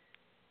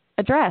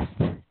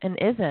addressed and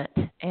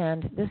isn't.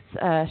 And this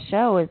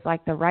show is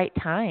like the right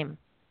time,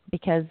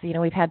 because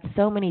we've had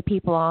so many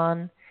people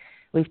on,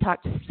 we've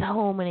talked to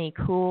so many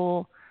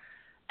cool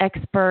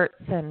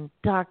experts and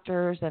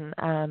doctors,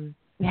 and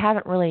we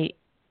haven't really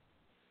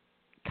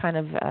kind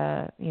of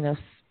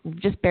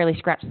just barely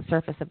scratched the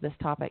surface of this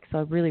topic. So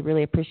I really,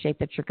 really appreciate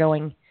that you're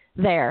going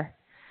there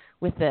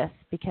with this,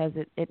 because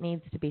it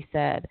needs to be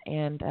said,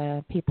 and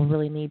people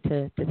really need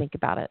to think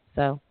about it.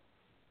 So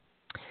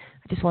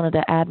I just wanted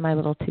to add my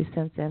little 2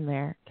 cents in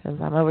there, because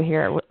I'm over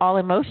here all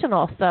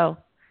emotional. So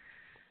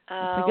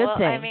it's a good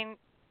thing. I mean,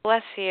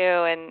 bless you,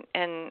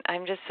 and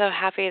I'm just so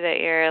happy that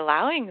you're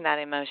allowing that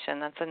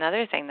emotion. That's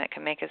another thing that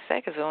can make us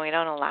sick, is when we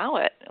don't allow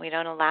it. We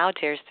don't allow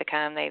tears to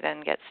come. They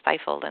then get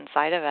stifled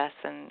inside of us,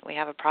 and we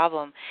have a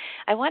problem.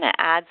 I want to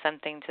add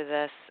something to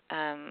this,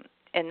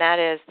 and that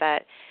is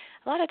that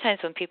a lot of times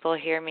when people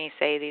hear me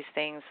say these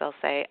things, they'll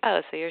say,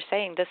 oh, so you're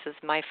saying this is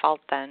my fault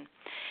then.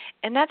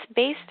 And that's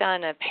based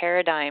on a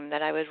paradigm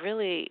that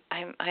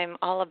I'm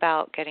all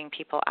about getting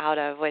people out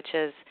of, which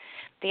is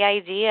the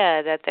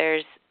idea that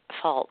there's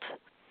fault,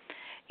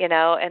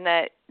 and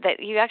that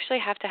you actually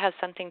have to have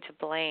something to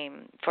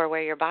blame for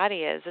where your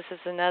body is. This is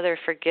another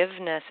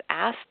forgiveness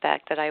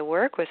aspect that I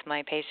work with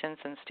my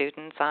patients and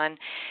students on,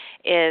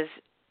 is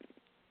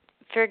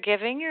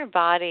forgiving your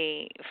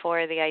body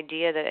for the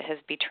idea that it has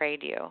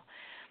betrayed you.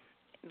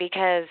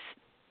 Because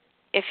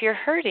if you're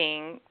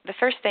hurting, the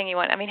first thing you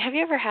want, have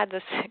you ever had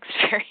this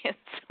experience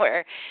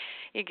where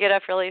you get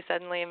up really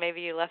suddenly and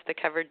maybe you left the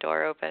cupboard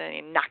door open and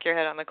you knock your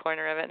head on the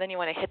corner of it, and then you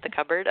want to hit the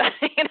cupboard?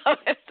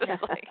 It's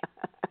just like,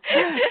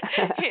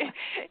 you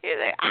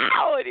say,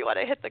 ow, and you want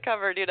to hit the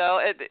cupboard,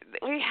 And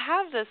we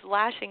have this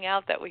lashing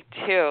out that we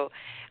do,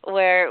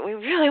 where we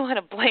really want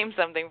to blame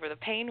something for the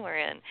pain we're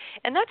in.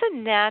 And that's a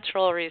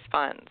natural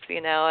response,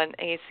 and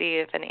you see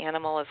if an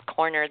animal is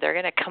cornered, they're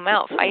going to come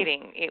out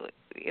fighting.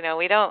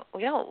 We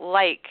don't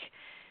like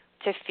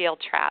to feel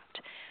trapped.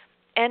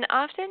 And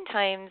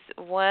oftentimes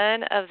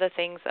one of the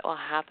things that will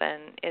happen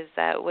is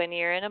that when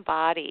you're in a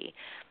body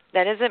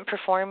that isn't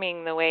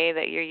performing the way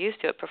that you're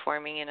used to it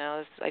performing,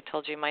 as I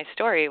told you my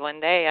story, one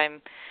day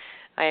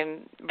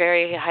I'm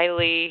very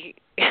highly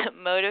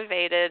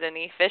motivated and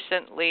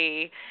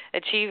efficiently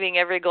achieving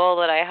every goal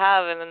that I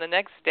have, and then the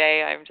next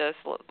day I'm just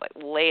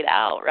laid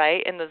out,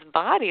 right, in this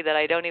body that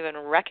I don't even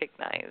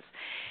recognize.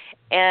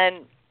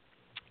 And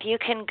you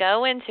can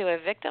go into a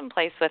victim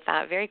place with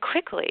that very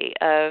quickly,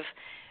 of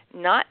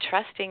not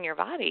trusting your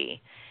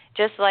body.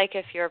 Just like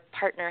if your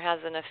partner has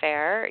an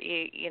affair,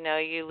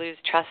 you lose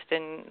trust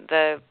in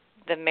the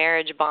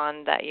marriage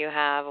bond that you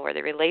have, or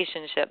the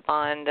relationship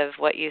bond of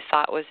what you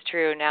thought was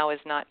true now is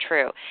not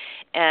true.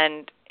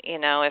 And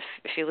if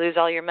you lose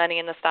all your money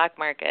in the stock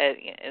market,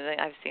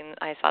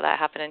 I saw that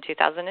happen in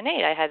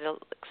 2008. I had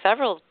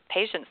several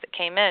patients that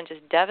came in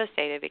just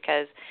devastated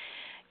because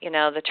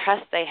the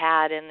trust they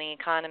had in the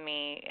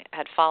economy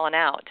had fallen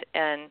out.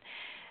 And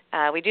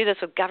we do this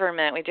with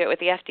government. We do it with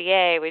the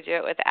FDA. We do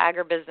it with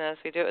agribusiness.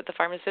 We do it with the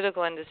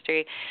pharmaceutical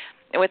industry,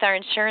 with our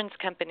insurance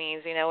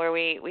companies, where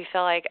we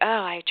feel like, oh,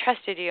 I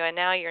trusted you and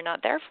now you're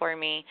not there for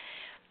me.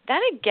 That,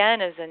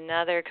 again, is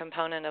another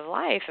component of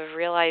life, of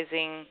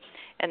realizing,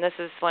 and this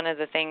is one of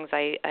the things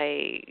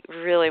I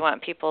really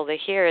want people to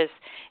hear, is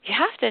you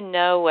have to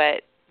know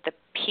what the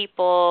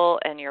people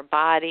and your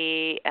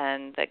body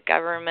and the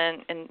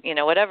government and,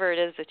 whatever it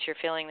is that you're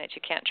feeling that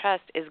you can't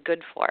trust is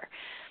good for.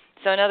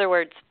 So in other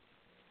words,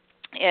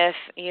 if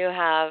you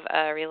have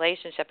a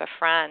relationship, a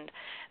friend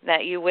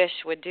that you wish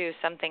would do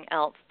something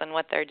else than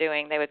what they're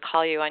doing, they would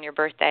call you on your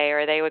birthday,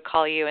 or they would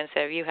call you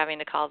instead of you having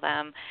to call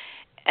them,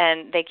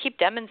 and they keep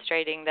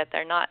demonstrating that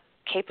they're not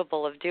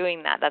capable of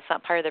doing that. That's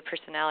not part of their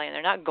personality, and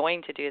they're not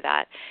going to do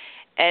that.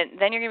 And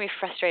then you're going to be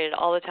frustrated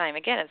all the time.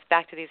 Again, it's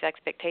back to these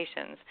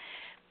expectations.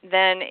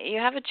 Then you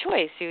have a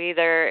choice. You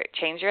either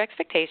change your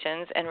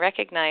expectations and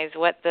recognize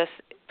what this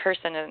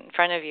person in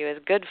front of you is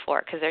good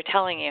for, because they're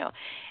telling you.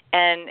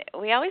 And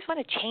we always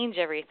want to change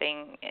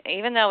everything,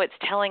 even though it's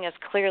telling us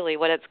clearly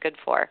what it's good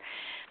for.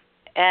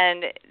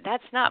 And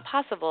that's not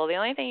possible. The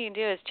only thing you can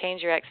do is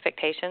change your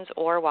expectations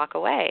or walk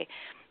away.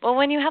 Well,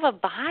 when you have a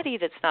body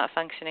that's not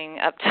functioning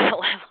up to the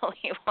level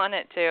you want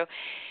it to,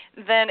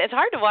 then it's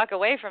hard to walk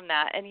away from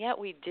that, and yet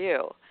we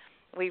do.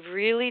 We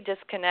really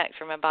disconnect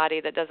from a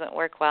body that doesn't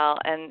work well,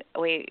 and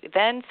we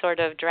then sort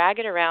of drag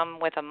it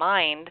around with a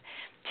mind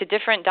to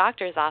different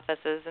doctors'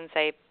 offices and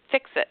say,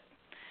 fix it,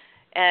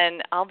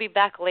 and I'll be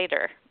back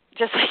later,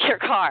 just like your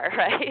car,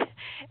 right?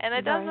 And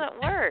it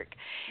doesn't work.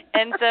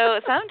 And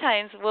so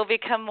sometimes we'll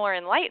become more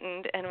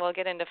enlightened, and we'll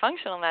get into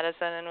functional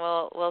medicine, and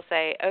we'll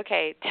say,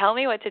 okay, tell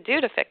me what to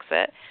do to fix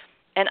it,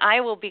 and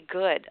I will be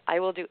good. I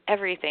will do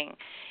everything.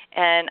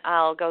 And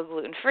I'll go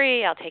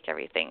gluten-free. I'll take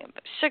everything,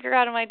 sugar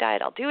out of my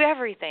diet. I'll do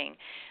everything.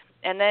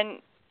 And then,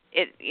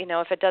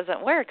 if it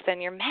doesn't work,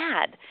 then you're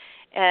mad.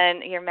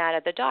 And you're mad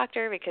at the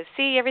doctor because,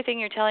 see, everything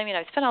you're telling me, and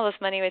I've spent all this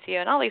money with you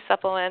and all these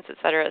supplements, et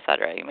cetera, et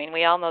cetera. I mean,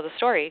 we all know the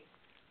story.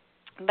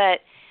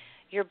 But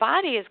your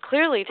body is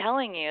clearly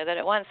telling you that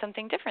it wants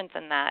something different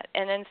than that.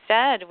 And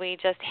instead, we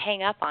just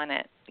hang up on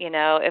it.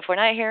 If we're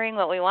not hearing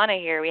what we want to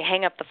hear, we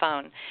hang up the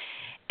phone.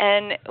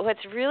 And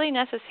what's really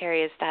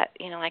necessary is that,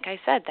 like I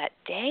said, that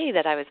day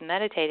that I was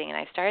meditating and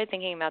I started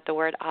thinking about the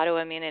word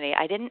autoimmunity,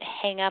 I didn't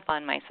hang up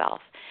on myself.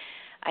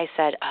 I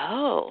said,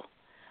 oh,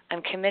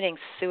 I'm committing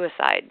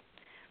suicide.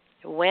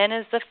 When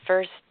is the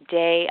first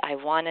day I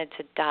wanted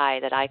to die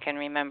that I can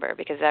remember?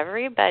 Because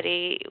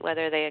everybody,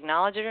 whether they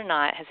acknowledge it or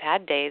not, has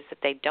had days that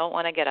they don't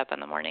want to get up in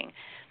the morning.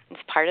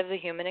 It's part of the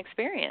human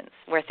experience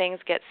where things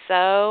get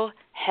so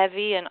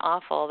heavy and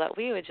awful that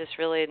we would just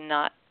really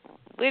not,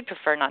 we'd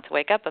prefer not to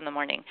wake up in the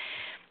morning.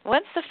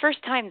 When's the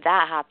first time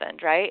that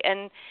happened, right?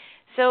 And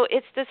so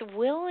it's this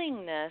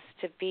willingness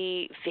to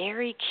be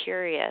very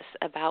curious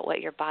about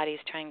what your body's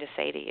trying to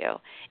say to you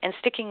and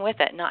sticking with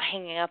it, not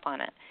hanging up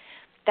on it.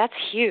 That's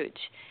huge.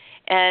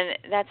 And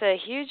that's a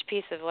huge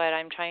piece of what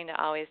I'm trying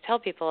to always tell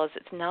people is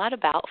it's not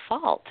about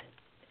fault.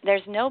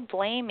 There's no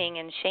blaming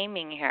and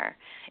shaming here.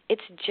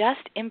 It's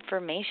just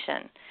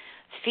information.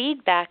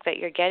 Feedback that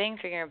you're getting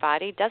from your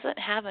body doesn't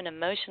have an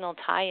emotional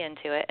tie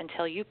into it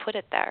until you put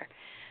it there.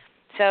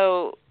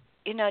 So,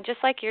 just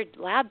like your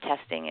lab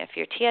testing, if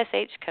your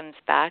TSH comes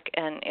back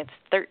and it's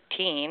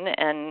 13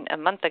 and a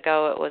month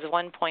ago it was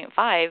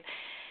 1.5,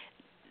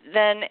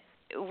 then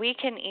we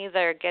can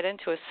either get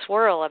into a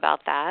swirl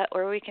about that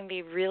or we can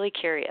be really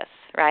curious,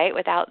 right,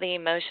 without the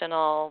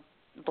emotional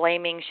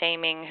blaming,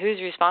 shaming, who's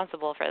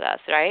responsible for this,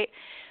 right?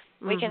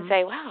 We can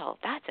say, wow,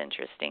 that's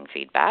interesting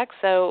feedback.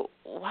 So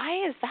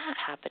why is that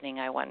happening,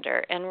 I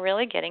wonder, and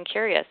really getting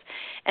curious.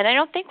 And I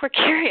don't think we're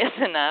curious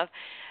enough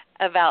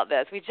about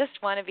this. We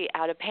just want to be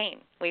out of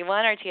pain. We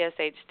want our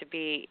TSH to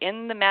be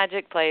in the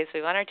magic place.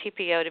 We want our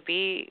TPO to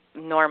be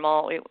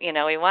normal. We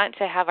want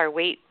to have our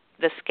weight,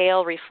 the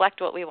scale,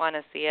 reflect what we want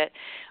to see it.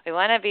 We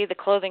want to be the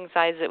clothing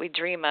size that we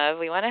dream of.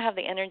 We want to have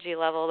the energy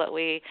level that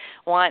we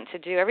want to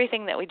do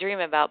everything that we dream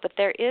about. But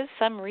there is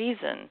some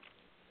reason.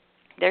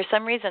 There's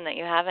some reason that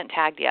you haven't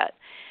tagged yet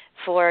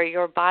for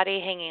your body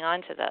hanging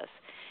on to this.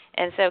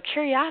 And so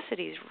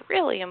curiosity is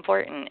really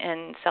important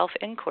in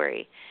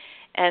self-inquiry.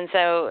 And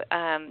so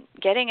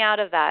getting out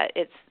of that,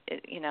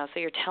 so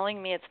you're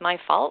telling me it's my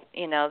fault,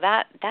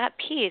 that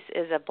piece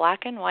is a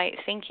black and white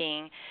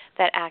thinking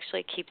that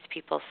actually keeps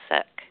people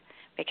sick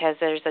because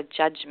there's a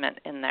judgment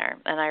in there.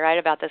 And I write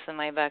about this in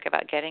my book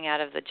about getting out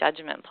of the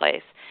judgment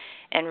place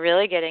and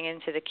really getting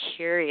into the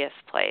curious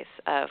place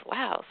of,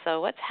 wow, so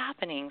what's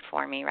happening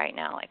for me right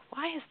now? Like,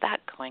 why is that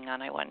going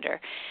on, I wonder?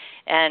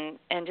 And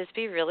just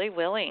be really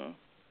willing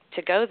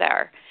to go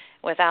there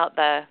without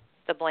the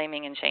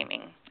blaming and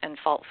shaming and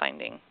fault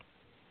finding.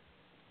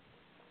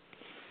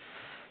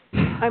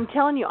 I'm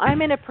telling you,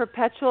 I'm in a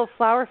perpetual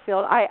flower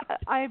field.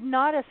 I'm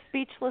not a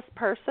speechless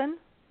person,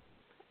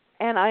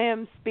 and I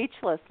am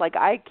speechless. Like,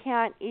 I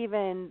can't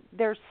even,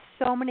 there's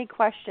so many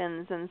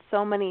questions and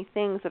so many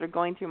things that are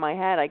going through my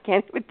head, I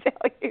can't even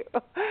tell you.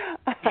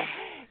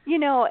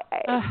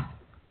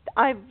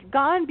 I've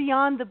gone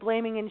beyond the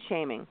blaming and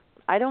shaming.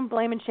 I don't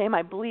blame and shame.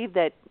 I believe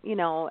that,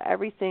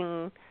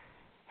 everything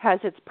has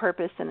its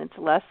purpose and its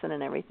lesson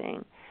and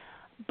everything.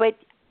 But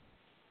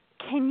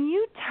can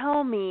you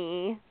tell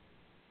me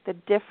the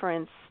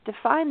difference,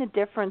 define the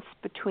difference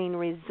between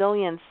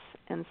resilience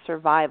and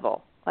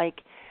survival?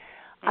 Like,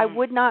 I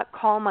would not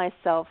call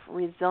myself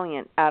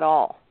resilient at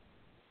all.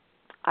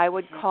 I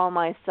would call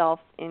myself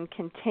in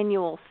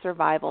continual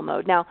survival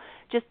mode. Now,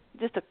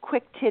 just a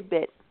quick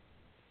tidbit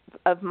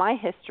of my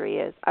history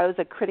is I was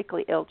a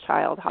critically ill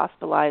child,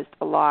 hospitalized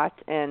a lot,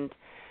 and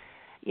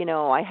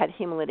I had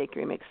hemolytic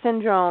uremic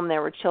syndrome.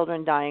 There were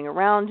children dying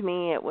around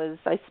me.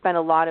 I spent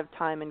a lot of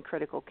time in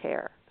critical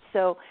care.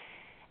 So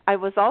I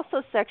was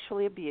also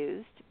sexually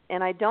abused,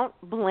 and I don't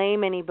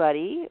blame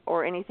anybody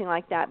or anything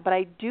like that, but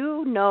I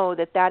do know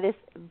that is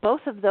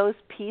both of those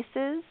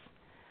pieces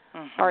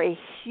are a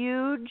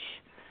huge,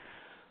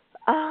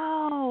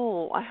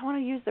 I want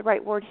to use the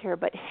right word here,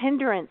 but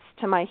hindrance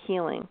to my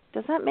healing.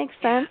 Does that make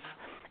sense?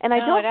 Yeah. And I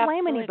don't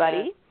blame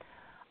anybody. Does.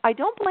 I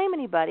don't blame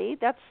anybody.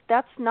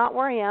 That's not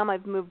where I am.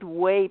 I've moved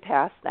way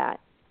past that.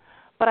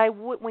 But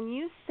when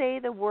you say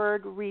the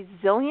word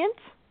resilient,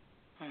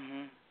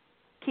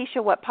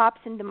 Keesha, what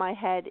pops into my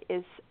head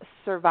is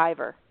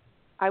survivor.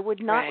 I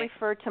would not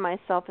refer to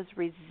myself as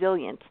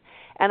resilient.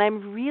 And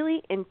I'm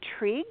really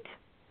intrigued.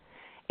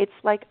 It's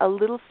like a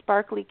little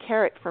sparkly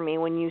carrot for me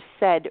when you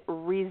said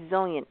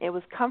resilient. It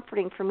was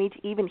comforting for me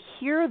to even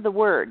hear the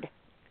word.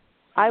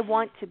 I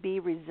want to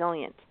be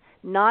resilient,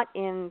 not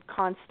in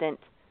constant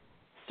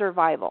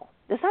survival.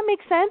 Does that make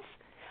sense?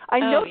 I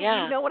know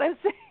you know what I'm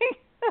saying.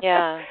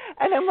 Yeah.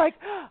 And I'm like,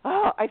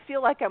 I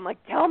feel like I'm like,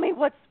 tell me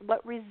what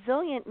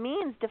resilient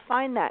means.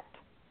 Define that.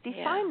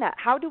 Define that.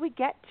 How do we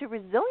get to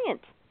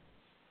resilient?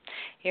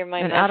 You're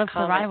my most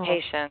common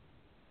patient.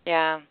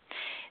 Yeah.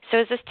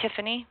 So is this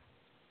Tiffany?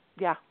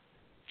 Yeah.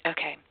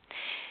 Okay.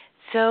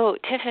 So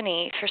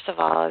Tiffany, first of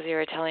all, as you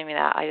were telling me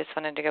that, I just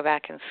wanted to go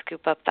back and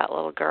scoop up that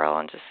little girl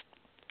and just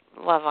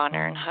love on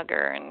her and hug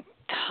her and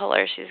tell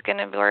her she's going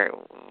to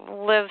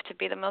live to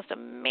be the most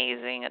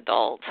amazing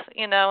adult,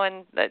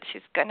 and that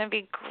she's going to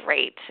be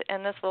great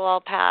and this will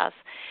all pass.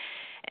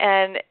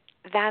 And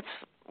that's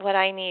what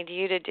I need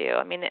you to do.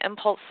 I mean, the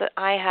impulse that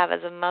I have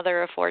as a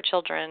mother of 4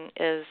 children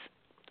is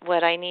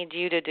what I need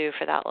you to do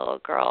for that little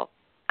girl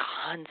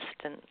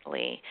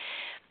constantly.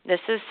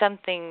 This is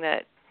something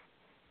that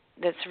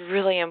that's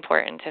really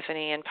important,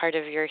 Tiffany, and part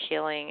of your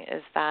healing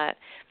is that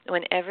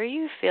whenever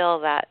you feel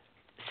that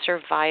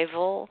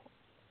survival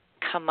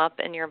come up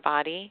in your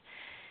body,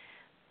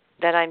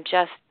 that I'm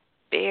just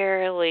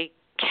barely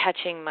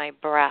catching my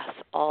breath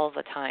all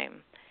the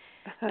time,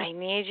 I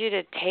need you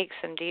to take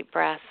some deep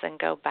breaths and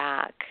go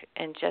back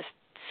and just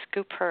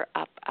scoop her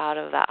up out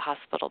of that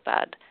hospital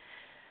bed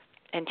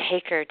and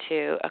take her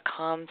to a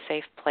calm,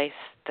 safe place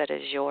that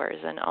is yours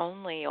and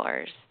only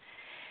yours.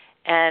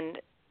 And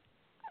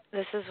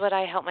this is what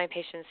I help my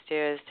patients do,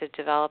 is to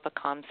develop a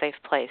calm, safe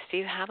place. Do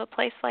you have a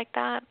place like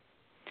that?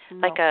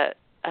 No. Like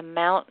a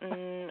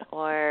mountain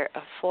or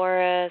a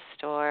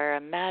forest or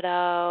a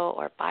meadow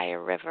or by a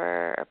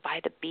river or by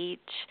the beach?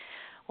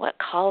 What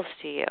calls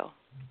to you?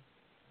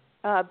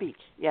 Beach,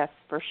 yes,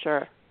 for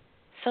sure.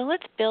 So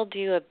let's build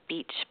you a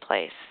beach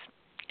place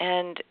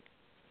and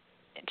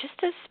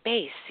just a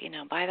space,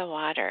 by the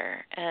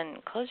water,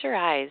 and close your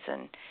eyes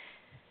and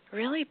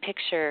really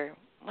picture,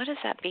 what does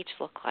that beach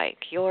look like,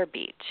 your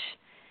beach,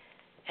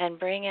 and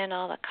bring in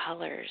all the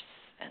colors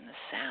and the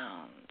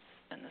sounds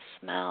and the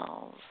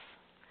smells,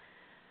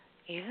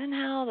 even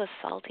how the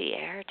salty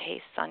air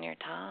tastes on your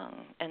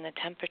tongue and the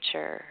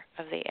temperature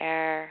of the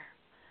air,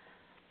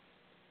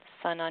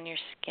 the sun on your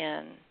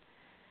skin.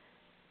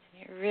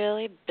 You're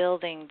really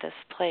building this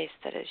place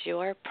that is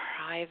your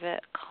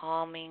private,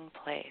 calming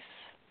place.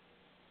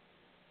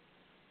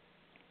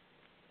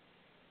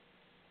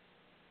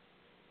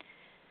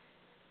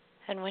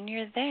 And when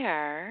you're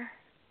there,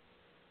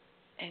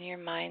 in your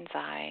mind's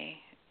eye,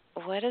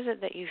 what is it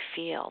that you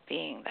feel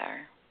being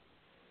there?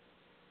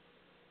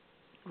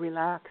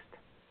 Relaxed.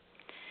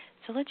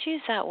 So let's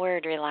use that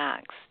word,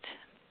 relaxed.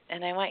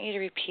 And I want you to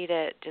repeat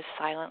it just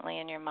silently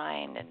in your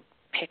mind and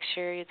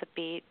picture the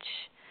beach.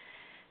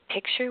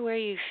 Picture where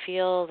you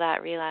feel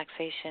that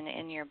relaxation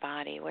in your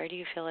body. Where do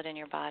you feel it in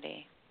your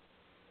body?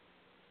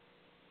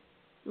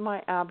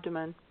 My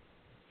abdomen.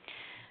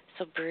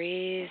 So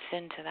breathe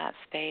into that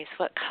space.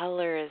 What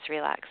color is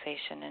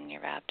relaxation in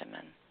your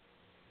abdomen?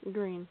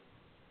 Green.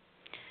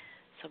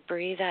 So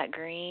breathe that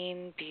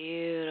green,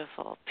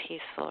 beautiful,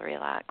 peaceful,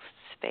 relaxed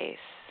space.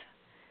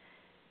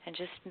 And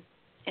just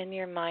in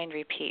your mind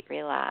repeat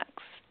relax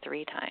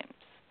 3 times.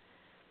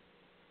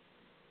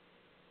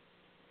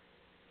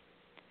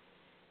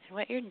 And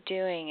what you're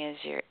doing is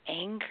you're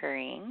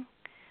anchoring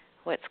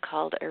what's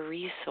called a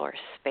resource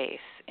space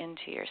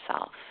into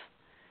yourself.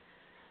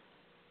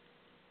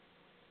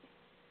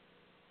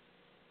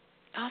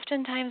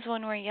 Oftentimes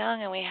when we're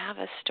young and we have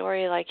a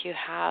story like you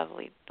have,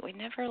 we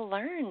never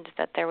learned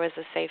that there was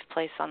a safe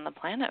place on the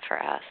planet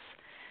for us.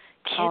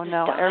 Kids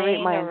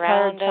dying my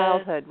around entire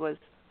childhood was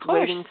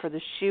waiting for the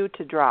shoe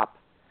to drop.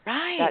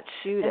 Right. That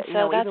shoe that,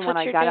 so even when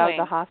I got out of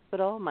the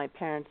hospital, my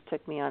parents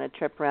took me on a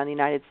trip around the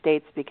United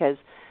States because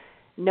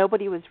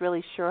nobody was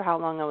really sure how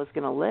long I was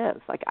going to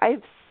live. Like,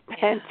 I've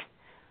spent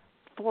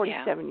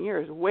 47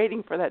 years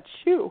waiting for that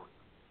shoe.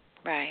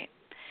 Right.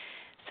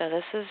 So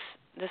this is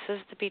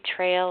the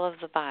betrayal of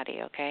the body,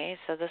 okay?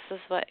 So this is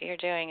what you're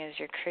doing, is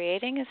you're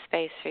creating a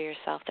space for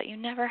yourself that you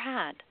never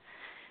had.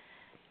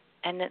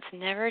 And it's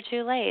never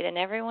too late. And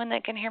everyone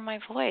that can hear my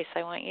voice,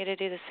 I want you to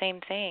do the same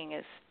thing,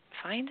 is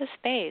find a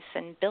space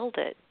and build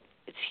it.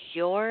 It's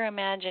your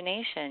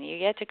imagination. You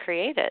get to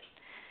create it.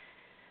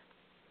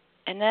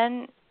 And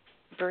then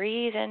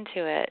breathe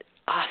into it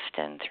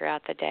often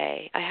throughout the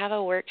day. I have a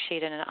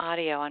worksheet and an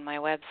audio on my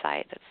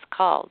website that's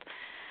called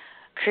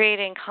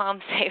Creating Calm,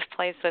 Safe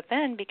Place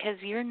Within, because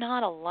you're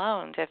not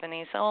alone,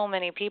 Tiffany. So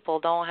many people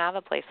don't have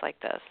a place like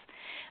this.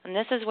 And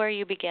this is where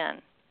you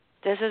begin.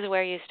 This is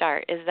where you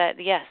start, is that,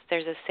 yes,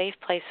 there's a safe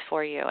place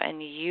for you,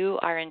 and you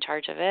are in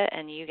charge of it,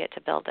 and you get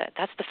to build it.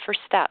 That's the first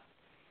step.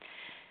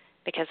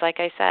 Because, like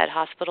I said,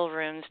 hospital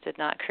rooms did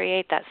not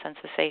create that sense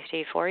of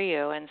safety for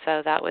you, and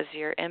so that was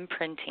your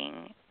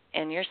imprinting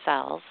in your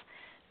cells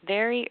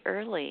very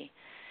early.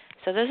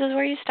 So this is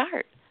where you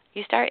start.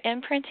 You start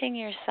imprinting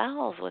your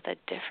cells with a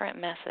different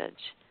message,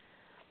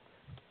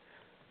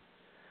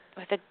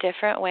 with a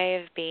different way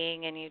of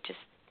being, and you just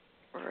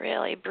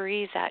really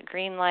breathe that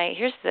green light.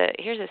 Here's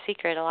a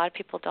secret a lot of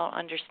people don't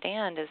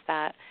understand, is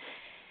that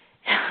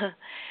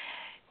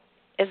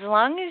as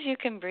long as you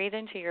can breathe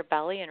into your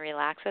belly and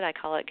relax it, I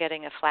call it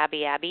getting a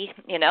flabby abby,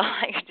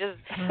 like just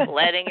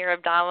letting your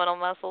abdominal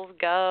muscles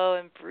go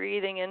and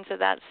breathing into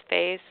that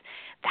space.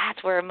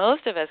 That's where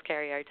most of us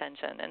carry our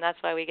tension, and that's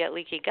why we get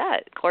leaky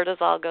gut.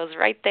 Cortisol goes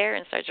right there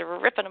and starts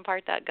ripping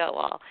apart that gut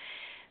wall.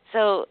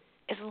 So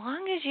as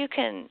long as you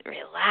can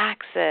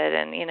relax it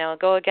and,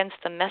 go against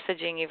the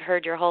messaging you've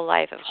heard your whole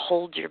life of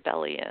hold your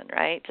belly in,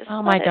 right? Just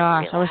oh, my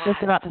gosh. Relax. I was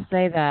just about to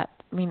say that.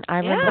 I mean, I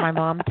remember my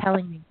mom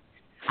telling me.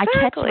 I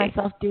catch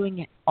myself doing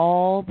it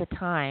all the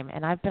time,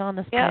 and I've been on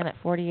this planet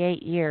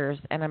 48 years,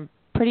 and I'm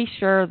pretty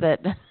sure that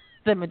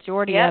the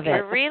majority of it.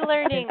 You're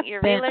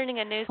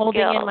relearning a new skill.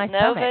 Holding in my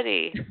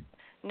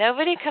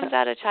Nobody comes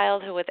out of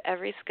childhood with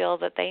every skill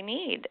that they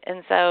need.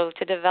 And so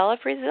to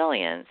develop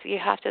resilience, you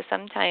have to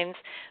sometimes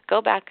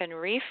go back and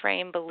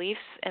reframe beliefs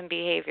and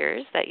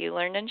behaviors that you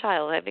learned in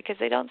childhood because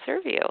they don't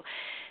serve you.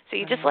 So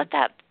you just let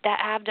that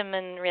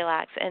abdomen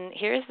relax. And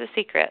here's the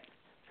secret.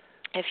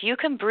 If you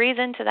can breathe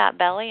into that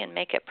belly and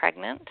make it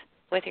pregnant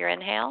with your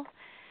inhale,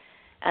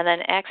 and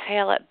then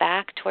exhale it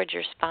back towards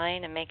your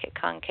spine and make it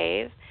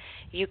concave,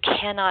 you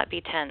cannot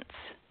be tense.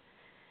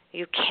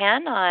 You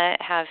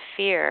cannot have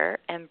fear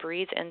and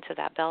breathe into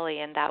that belly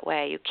in that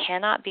way. You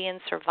cannot be in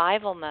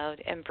survival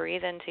mode and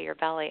breathe into your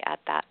belly at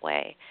that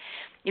way.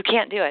 You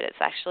can't do it. It's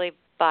actually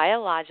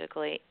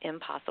biologically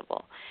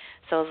impossible.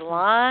 So as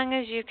long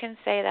as you can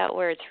say that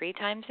word 3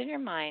 times in your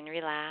mind,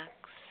 relax,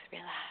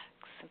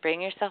 relax,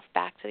 bring yourself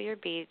back to your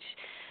beach,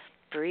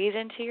 breathe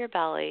into your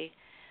belly,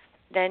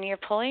 then you're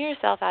pulling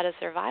yourself out of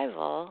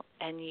survival,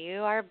 and you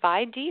are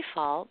by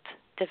default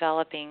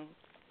developing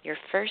your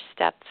first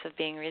steps of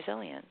being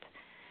resilient.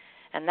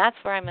 And that's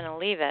where I'm going to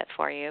leave it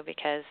for you,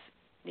 because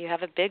you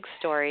have a big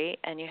story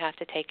and you have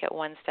to take it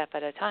one step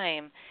at a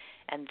time,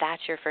 and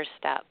that's your first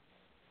step.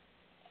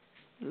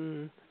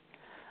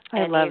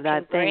 I love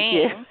that. Thank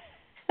you.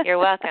 You're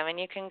welcome. And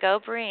you can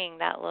go bring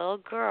that little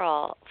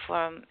girl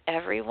from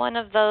every one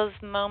of those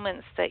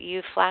moments that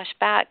you flash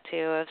back to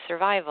of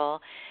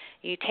survival.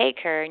 You take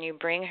her and you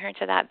bring her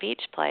to that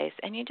beach place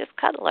and you just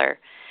cuddle her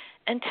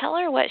and tell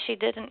her what she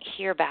didn't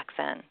hear back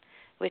then,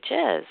 which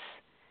is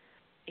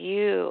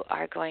you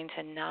are going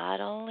to not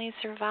only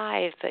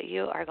survive, but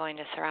you are going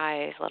to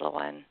thrive, little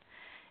one.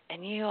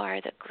 And you are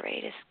the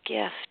greatest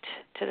gift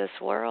to this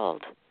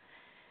world.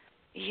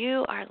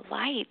 You are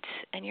light,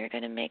 and you're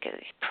going to make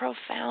a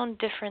profound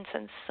difference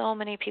in so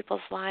many people's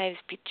lives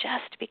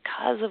just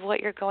because of what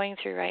you're going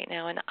through right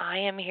now. And I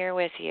am here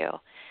with you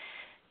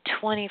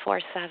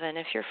 24/7.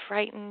 If you're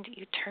frightened,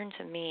 you turn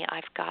to me.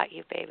 I've got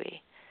you,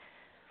 baby.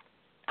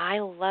 I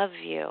love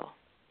you.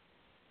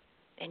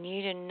 And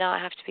you do not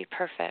have to be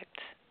perfect.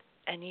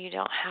 And you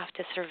don't have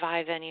to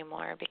survive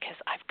anymore because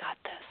I've got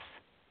this.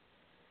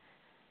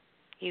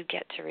 You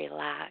get to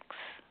relax.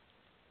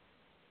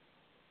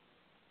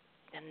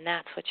 And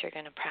that's what you're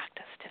going to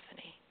practice,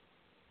 Tiffany.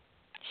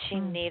 She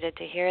needed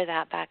to hear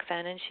that back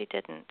then, and she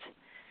didn't.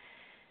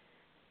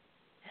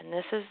 And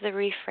this is the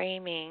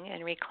reframing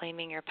and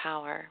reclaiming your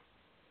power.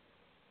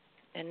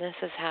 And this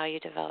is how you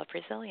develop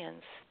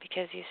resilience,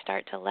 because you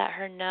start to let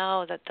her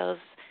know that those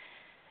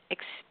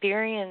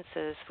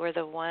experiences were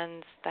the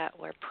ones that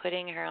were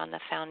putting her on the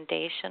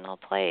foundational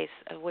place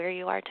of where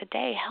you are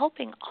today,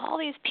 helping all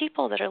these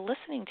people that are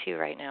listening to you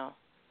right now.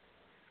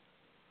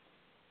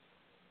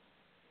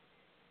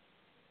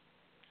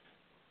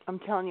 I'm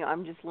telling you,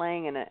 I'm just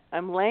laying in it.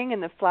 I'm laying in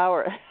the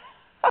flower.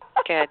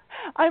 Good.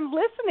 I'm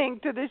listening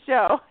to the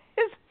show.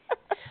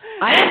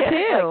 I am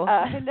too.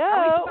 Hello.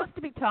 Are we supposed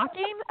to be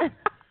talking?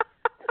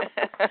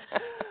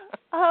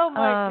 Oh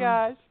my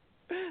gosh,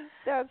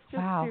 that's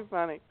just too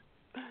funny.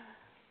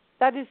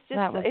 That is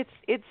just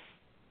it's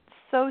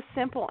so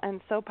simple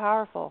and so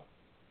powerful.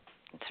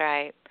 That's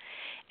right.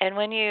 And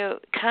when you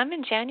come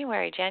in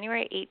January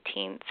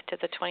 18th to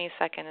the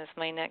 22nd is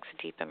my next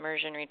deep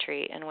immersion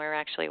retreat, and we're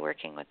actually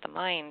working with the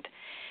mind.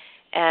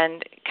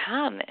 And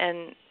come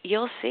and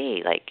you'll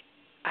see, like,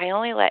 I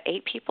only let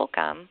 8 people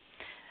come,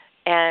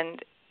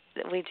 and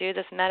we do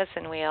this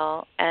medicine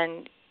wheel,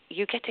 and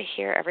you get to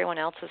hear everyone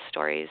else's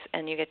stories,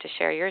 and you get to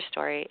share your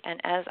story.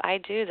 And as I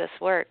do this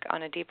work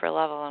on a deeper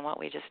level than what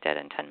we just did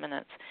in 10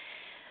 minutes,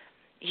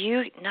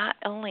 you not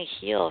only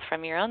heal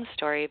from your own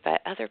story,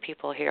 but other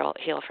people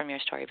heal from your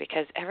story,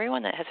 because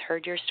everyone that has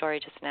heard your story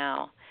just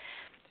now,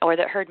 or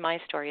that heard my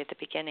story at the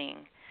beginning,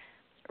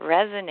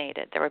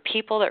 resonated. There were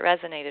people that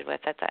resonated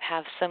with it that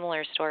have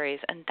similar stories,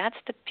 and that's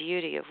the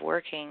beauty of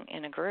working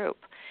in a group,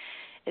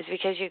 is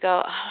because you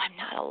go, oh, I'm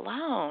not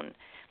alone.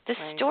 The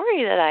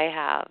story that I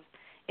have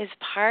is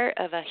part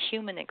of a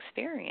human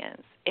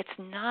experience. It's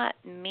not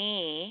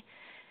me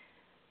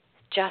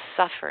just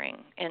suffering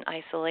in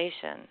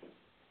isolation.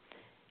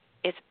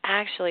 It's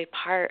actually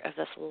part of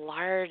this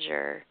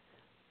larger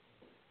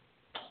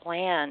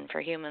plan for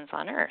humans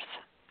on Earth.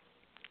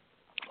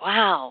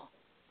 Wow,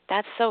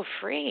 that's so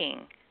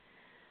freeing.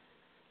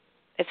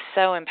 It's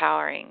so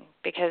empowering,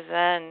 because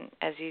then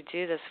as you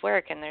do this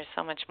work, and there's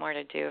so much more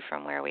to do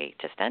from where we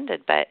just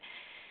ended, but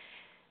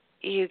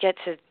you get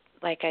to,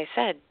 like I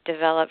said,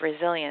 develop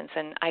resilience.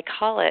 And I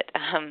call it,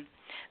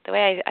 the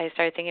way I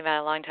started thinking about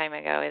it a long time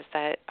ago is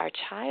that our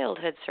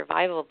childhood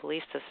survival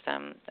belief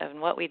system of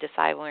what we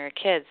decide when we were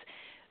kids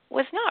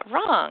was not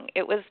wrong.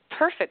 It was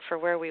perfect for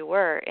where we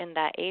were in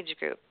that age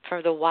group,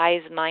 for the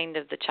wise mind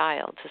of the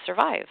child to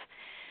survive.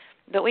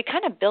 But we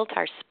kind of built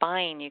our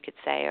spine, you could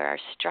say, or our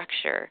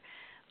structure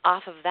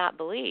off of that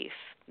belief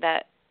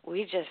that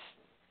we just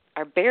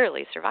are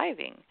barely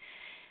surviving.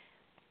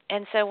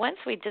 And so once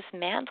we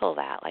dismantle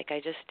that, like I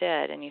just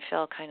did, and you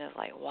feel kind of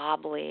like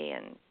wobbly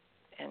and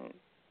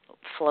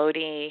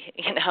floaty,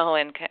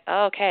 and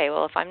okay,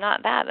 well, if I'm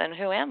not that, then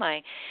who am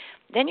I?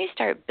 Then you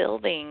start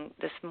building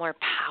this more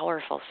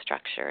powerful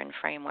structure and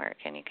framework,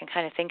 and you can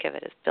kind of think of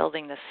it as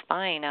building the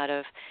spine out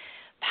of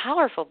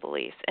powerful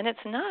beliefs. And it's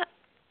not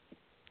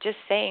just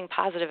saying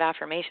positive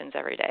affirmations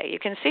every day. You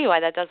can see why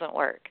that doesn't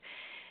work.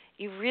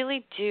 You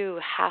really do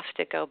have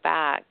to go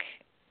back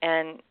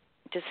and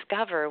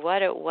discover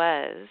what it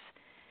was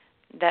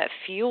that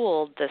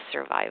fueled the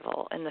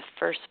survival in the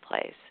first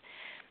place.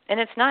 And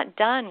it's not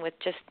done with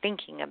just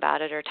thinking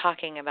about it or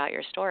talking about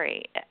your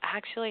story. It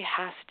actually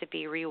has to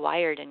be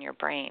rewired in your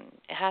brain.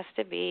 It has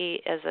to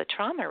be as a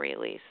trauma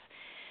release.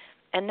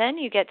 And then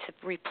you get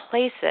to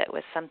replace it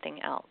with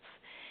something else.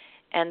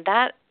 And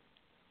that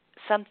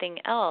something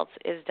else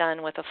is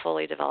done with a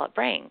fully developed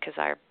brain, because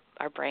our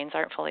brains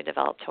aren't fully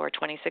developed till we're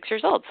 26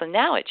 years old. So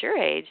now at your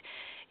age,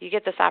 you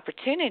get this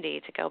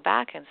opportunity to go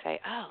back and say,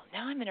 oh,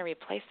 now I'm going to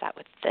replace that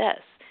with this.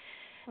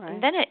 Right.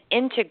 And then it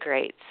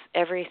integrates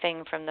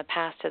everything from the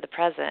past to the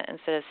present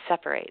instead of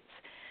separates,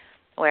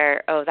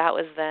 where, oh, that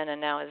was then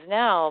and now is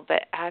now,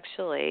 but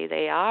actually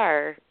they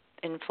are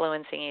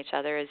influencing each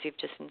other, as you've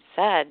just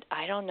said.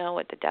 I don't know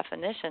what the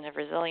definition of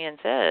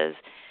resilience is.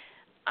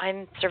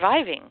 I'm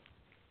surviving.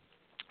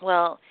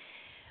 Well,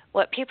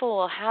 what people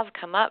will have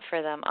come up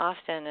for them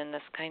often in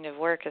this kind of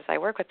work as I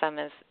work with them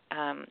is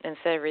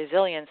instead of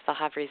resilience, they'll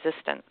have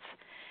resistance.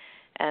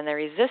 And the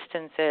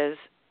resistance is,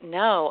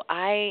 no,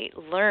 I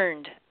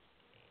learned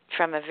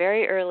from a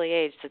very early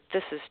age that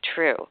this is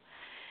true.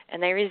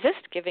 And they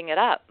resist giving it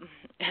up.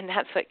 And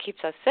that's what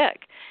keeps us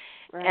sick.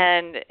 Right.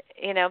 And,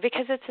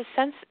 because it's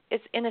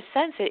in a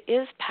sense, it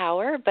is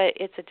power, but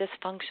it's a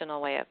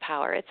dysfunctional way of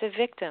power. It's a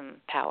victim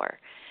power.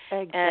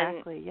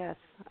 Exactly, and, yes.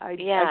 I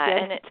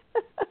get it.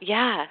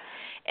 Yeah.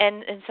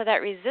 And so that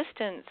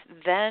resistance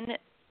then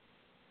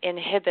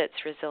inhibits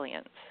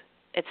resilience.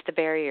 It's the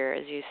barrier,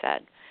 as you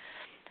said.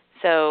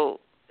 So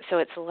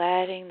it's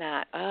letting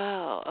that,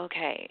 oh,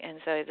 okay. And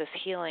so this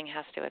healing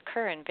has to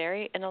occur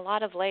in a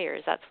lot of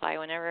layers. That's why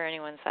whenever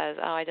anyone says,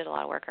 oh, I did a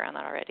lot of work around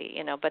that already,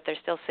 but they're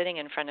still sitting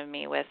in front of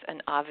me with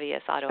an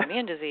obvious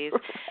autoimmune disease,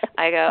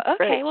 I go,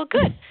 okay, well,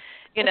 good.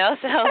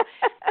 So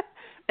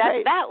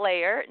that's that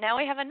layer. Now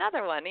we have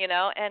another one,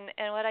 and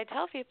what I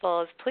tell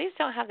people is, please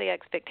don't have the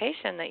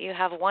expectation that you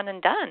have one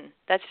and done.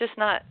 That's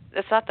not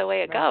the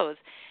way it goes.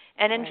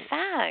 And in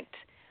fact,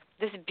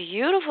 this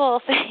beautiful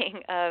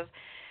thing of,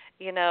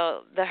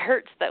 the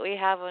hurts that we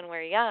have when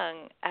we're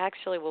young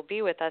actually will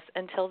be with us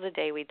until the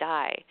day we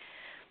die.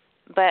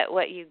 But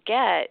what you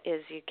get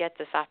is you get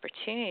this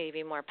opportunity to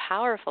be more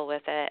powerful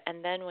with it,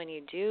 and then when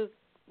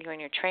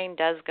your train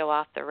does go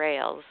off the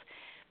rails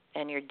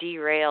and you're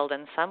derailed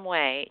in some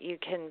way, you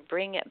can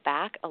bring it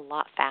back a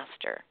lot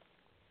faster.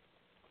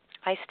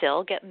 I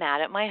still get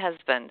mad at my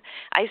husband.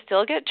 I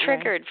still get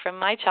triggered from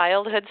my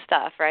childhood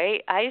stuff,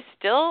 right? I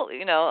still,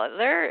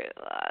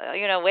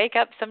 wake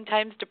up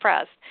sometimes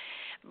depressed.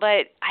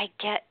 But I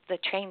get the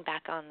train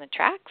back on the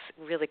tracks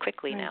really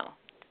quickly now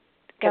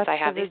because I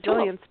have these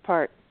resilience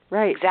part.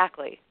 Right.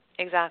 Exactly.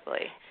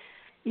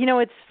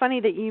 It's funny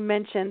that you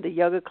mentioned the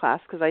yoga class,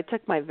 because I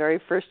took my very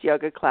first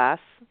yoga class,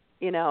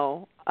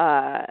 the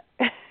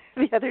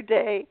other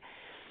day.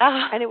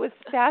 And it was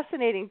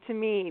fascinating to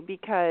me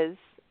because,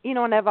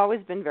 and I've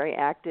always been very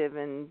active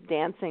in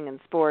dancing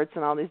and sports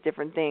and all these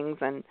different things.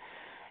 And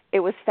it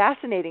was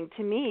fascinating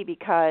to me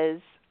because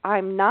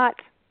I'm not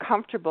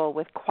comfortable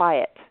with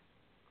quiet.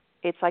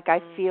 It's like I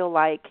feel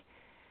like,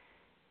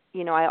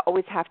 I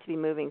always have to be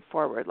moving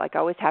forward. Like I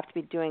always have to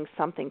be doing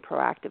something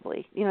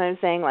proactively. You know what I'm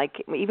saying?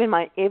 Like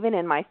even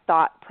in my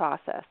thought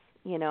process,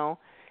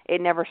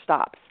 it never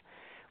stops.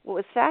 What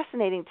was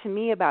fascinating to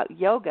me about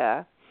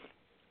yoga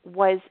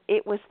was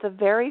it was the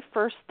very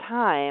first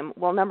time,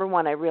 well, number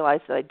one, I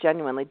realized that I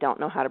genuinely don't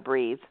know how to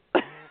breathe.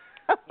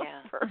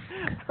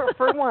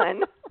 for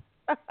one.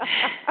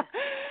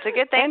 It's a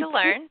good thing to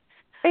learn.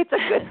 It's a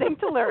good thing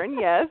to learn,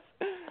 yes.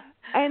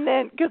 And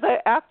then, because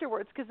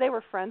they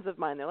were friends of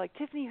mine, they're like,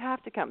 Tiffany, you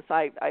have to come. So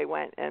I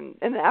went, and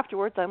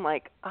afterwards I'm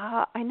like,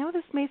 I know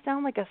this may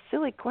sound like a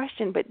silly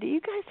question, but do you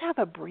guys have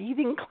a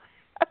breathing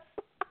class?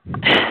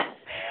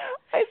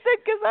 I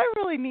said, because I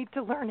really need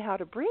to learn how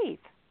to breathe.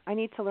 I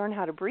need to learn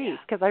how to breathe,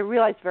 because I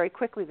realized very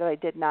quickly that I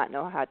did not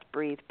know how to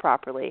breathe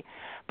properly.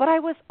 But I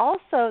was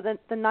also,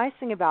 the nice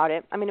thing about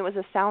it, it was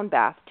a sound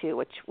bath too,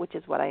 which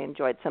is what I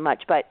enjoyed so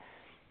much, but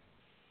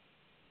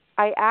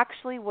I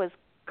actually was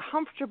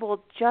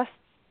comfortable just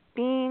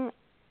being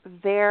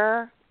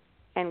there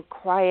and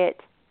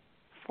quiet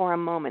for a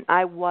moment.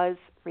 I was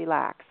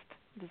relaxed.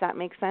 Does that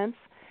make sense?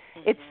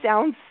 Mm-hmm. It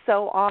sounds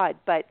so odd,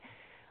 but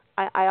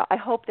I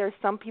hope there's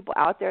some people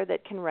out there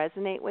that can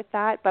resonate with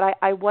that. But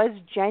I was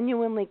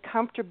genuinely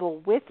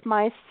comfortable with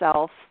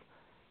myself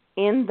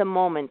in the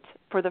moment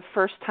for the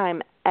first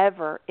time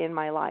ever in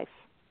my life.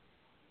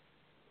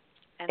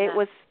 And it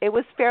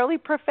was fairly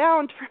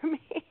profound for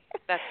me.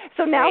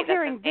 So now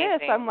hearing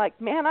this, I'm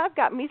like, man, I've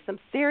got me some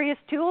serious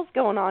tools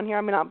going on here.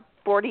 I'm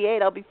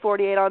 48. I'll be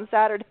 48 on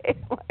Saturday.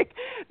 Like,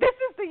 this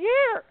is the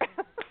year.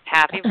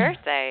 Happy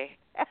birthday.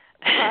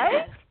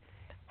 Right?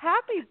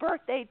 Happy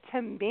birthday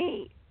to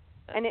me.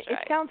 And it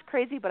sounds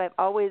crazy, but I've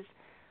always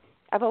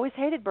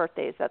hated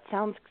birthdays. That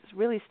sounds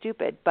really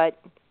stupid, but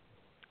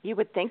you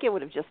would think it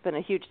would have just been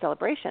a huge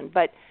celebration.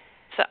 But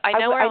So I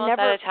know we're almost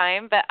out of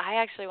time, but I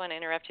actually want to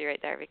interrupt you right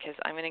there because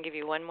I'm going to give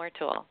you one more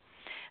tool.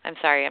 I'm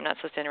sorry, I'm not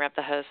supposed to interrupt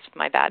the host.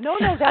 My bad. No,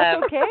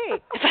 that's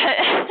okay.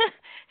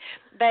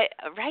 But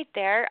right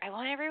there, I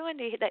want everyone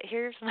that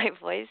hears my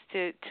voice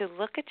to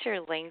look at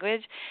your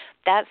language.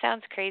 That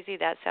sounds crazy.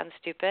 That sounds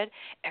stupid.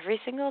 Every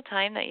single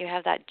time that you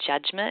have that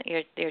judgment,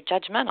 you're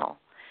judgmental.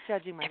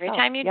 Judging myself. Every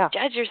time you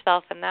judge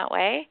yourself in that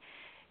way,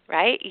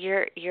 right,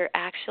 you're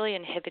actually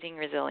inhibiting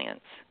resilience.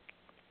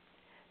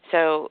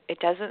 So it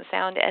doesn't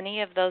sound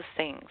any of those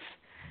things,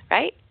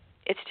 right?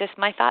 It's just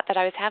my thought that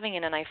I was having,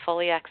 and I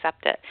fully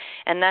accept it.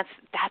 And that's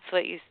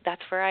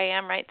where I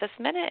am right this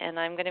minute, and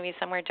I'm going to be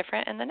somewhere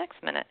different in the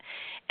next minute.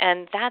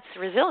 And that's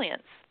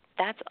resilience.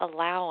 That's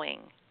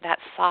allowing that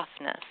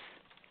softness.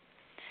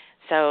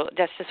 So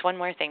that's just one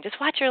more thing. Just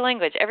watch your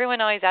language.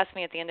 Everyone always asks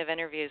me at the end of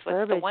interviews,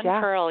 what's the one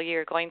pearl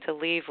you're going to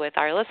leave with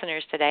our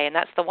listeners today? And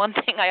that's the one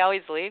thing I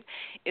always leave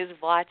is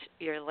watch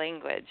your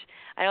language.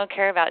 I don't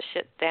care about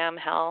shit, damn,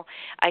 hell.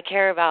 I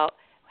care about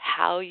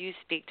how you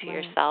speak to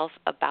yourself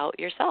about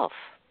yourself.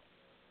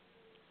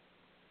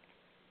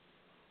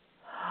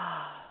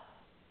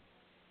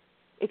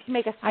 If you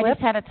make a slip. I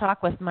just had a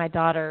talk with my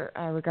daughter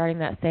regarding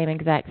that same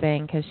exact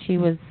thing because she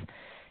was,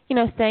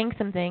 saying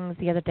some things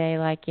the other day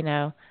like,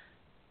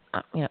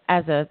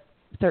 as a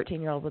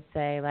 13-year-old would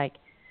say, like,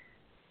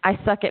 I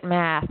suck at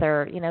math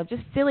or,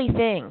 just silly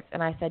things.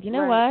 And I said, you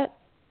know what?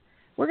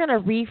 We're going to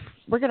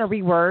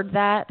reword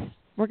that.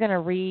 We're going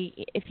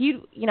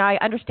to I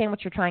understand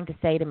what you're trying to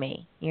say to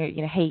me.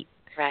 You hate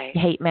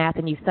math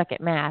and you suck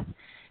at math.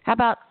 How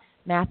about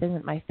math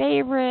isn't my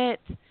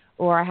favorite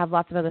or I have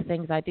lots of other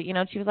things I do?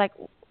 And she was like,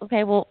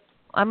 okay, well,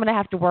 I'm going to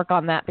have to work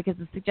on that because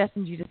the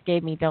suggestions you just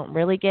gave me don't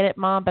really get it,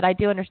 Mom, but I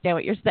do understand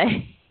what you're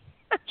saying.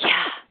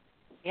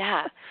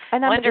 Yeah.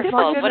 And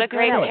wonderful. What a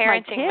great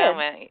parenting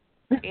moment.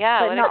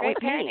 Yeah, what a great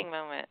parenting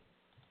moment.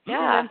 Yeah. You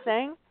know what I'm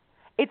saying?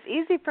 It's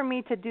easy for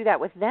me to do that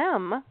with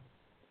them,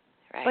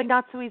 but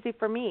not so easy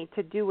for me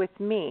to do with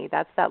me.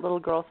 That's that little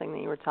girl thing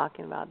that you were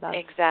talking about.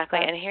 Exactly.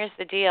 And here's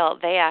the deal.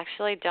 They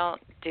actually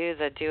don't do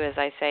the do as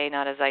I say,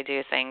 not as I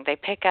do thing. They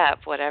pick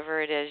up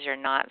whatever it is you're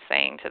not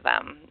saying to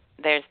them.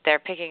 They're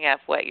picking up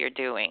what you're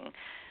doing.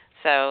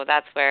 So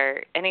that's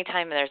where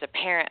anytime there's a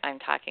parent I'm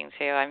talking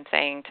to, I'm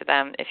saying to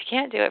them, if you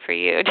can't do it for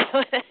you,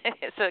 do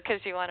it because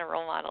you want a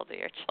role model to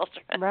your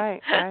children.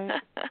 Right.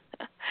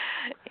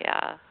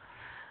 Yeah.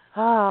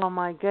 Oh,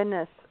 my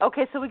goodness.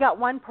 Okay, so we got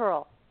one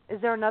pearl. Is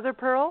there another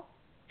pearl?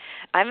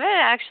 I'm going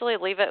to actually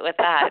leave it with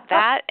that.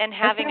 That and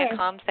having a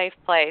calm, safe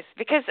place.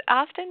 Because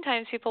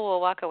oftentimes people will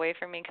walk away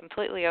from me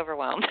completely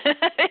overwhelmed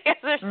because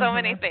there's so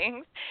many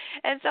things.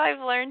 And so I've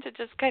learned to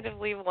just kind of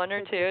leave one or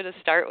two to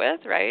start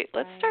with, right?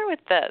 Let's start with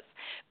this.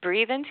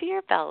 Breathe into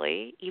your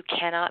belly. You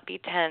cannot be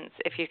tense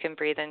if you can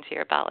breathe into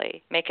your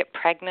belly. Make it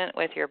pregnant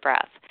with your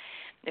breath.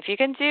 If you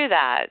can do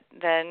that,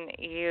 then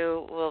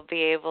you will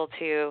be able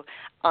to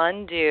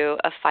undo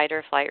a fight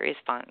or flight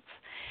response.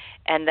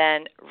 And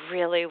then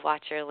really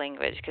watch your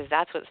language because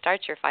that's what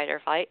starts your fight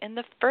or flight in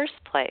the first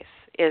place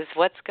is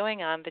what's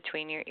going on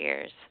between your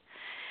ears.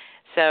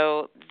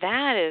 So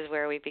that is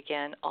where we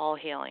begin all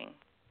healing,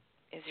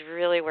 is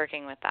really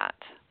working with that.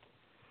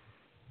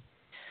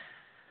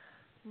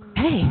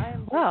 Hey,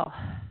 well,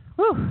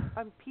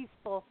 I'm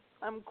peaceful.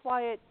 I'm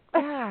quiet.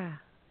 Yeah.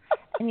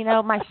 And,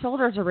 my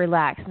shoulders are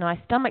relaxed. My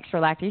stomach's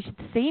relaxed. You should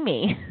see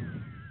me.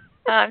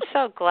 I'm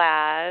so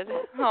glad.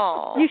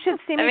 Oh, you should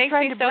see me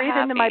trying to breathe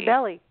happy. into my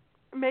belly.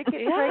 Make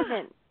it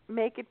pregnant.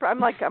 Make it.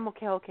 I'm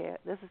okay.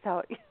 This is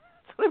how. That's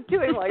what I'm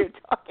doing while you're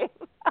talking.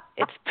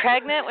 It's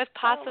pregnant with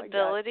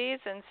possibilities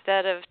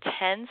instead of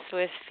tense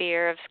with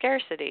fear of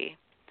scarcity.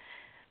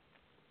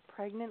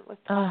 Pregnant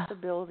with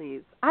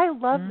possibilities. I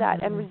love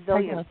that and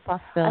resilience.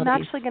 I'm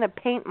actually going to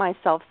paint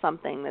myself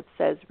something that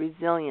says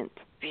resilient.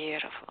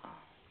 Beautiful.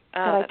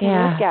 That I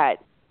can look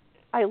at.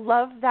 I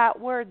love that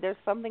word. There's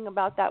something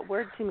about that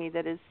word to me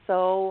that is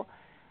so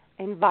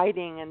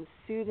inviting and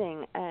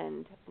soothing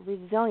and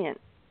resilient.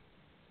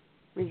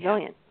 And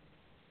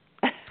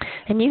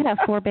you have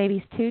 4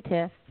 babies too,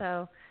 Tiff.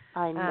 So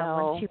I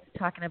know. When she was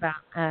talking about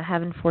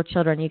having 4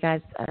 children, you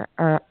guys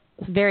are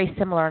very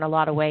similar in a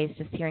lot of ways.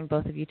 Just hearing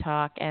both of you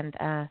talk, and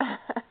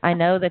I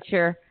know that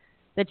you're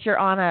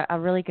on a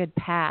really good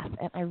path.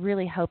 And I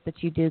really hope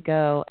that you do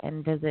go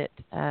and visit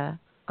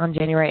on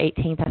January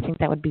 18th. I think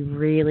that would be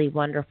really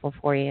wonderful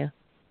for you.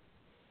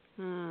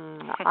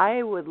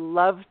 I would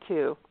love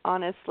to.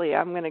 Honestly,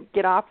 I'm going to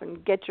get off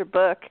and get your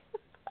book.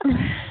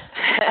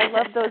 I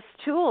love those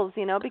tools,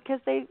 because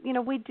they,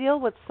 we deal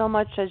with so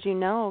much, as you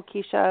know,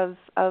 Keesha,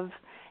 of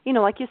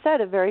like you said,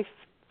 a very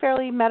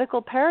fairly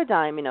medical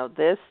paradigm.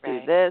 This,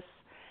 do this,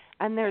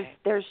 and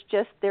there's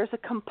a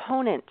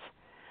component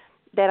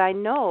that I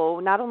know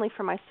not only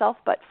for myself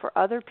but for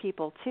other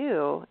people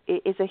too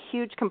is a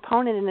huge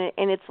component in it,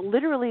 and it's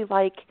literally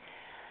like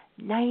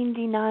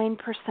 99%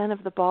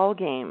 of the ball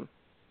game.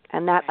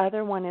 And that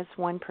other one is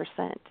 1%.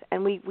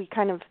 And we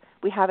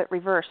have it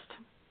reversed.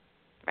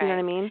 You know what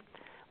I mean?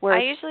 Where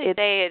I usually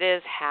say it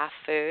is half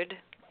food.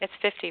 It's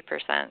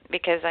 50%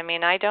 because,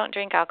 I don't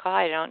drink alcohol.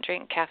 I don't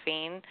drink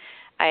caffeine.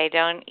 I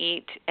don't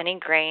eat any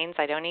grains.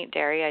 I don't eat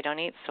dairy. I don't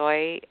eat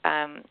soy.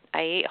 I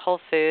eat whole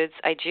foods.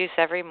 I juice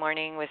every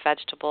morning with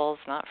vegetables,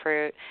 not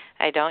fruit.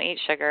 I don't eat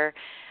sugar.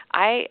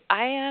 I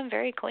am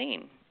very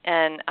clean,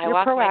 and I You're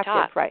walk my proactive,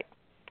 talk. right?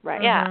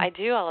 Yeah, I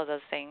do all of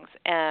those things.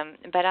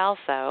 But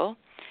also,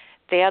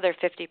 the other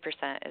 50%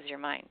 is your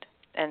mind.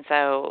 And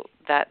so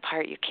that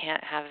part, you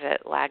can't have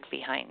it lag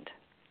behind.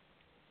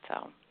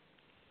 So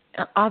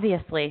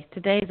obviously,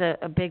 today's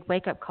a big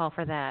wake-up call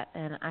for that,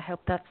 and I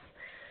hope that's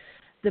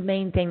the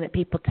main thing that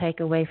people take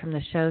away from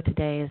the show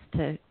today is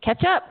to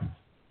catch up.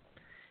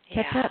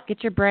 Catch up.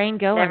 Get your brain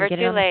going. Never get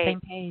too it on late. the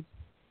same page.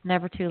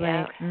 Never too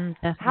late.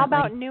 Definitely. How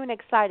about new and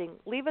exciting?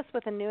 Leave us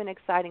with a new and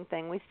exciting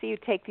thing. We see you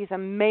take these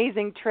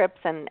amazing trips,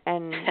 and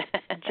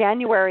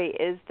January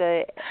is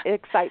the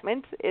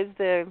excitement.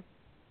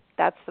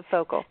 That's the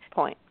focal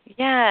point.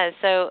 Yeah,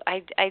 so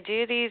I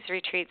do these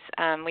retreats.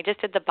 We just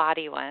did the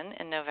body one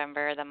in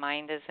November. The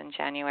mind is in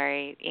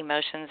January.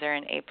 Emotions are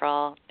in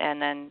April,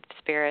 and then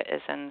spirit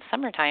is in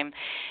summertime.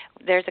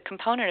 There's a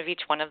component of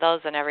each one of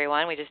those in every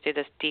one. We just do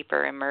this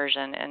deeper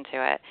immersion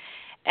into it.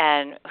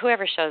 And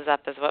whoever shows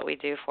up is what we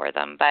do for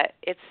them. But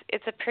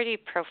it's a pretty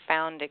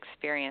profound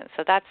experience.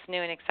 So that's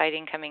new and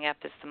exciting coming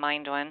up is the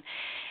mind one.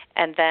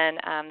 And then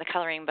the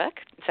coloring book,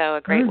 so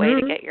a great way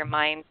to get your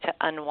mind to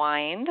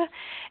unwind.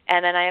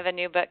 And then I have a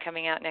new book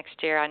coming out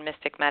next year on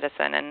mystic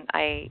medicine, and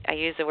I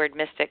use the word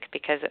mystic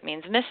because it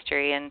means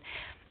mystery, and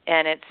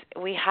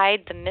we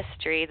hide the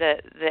mystery,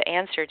 the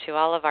answer to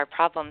all of our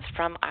problems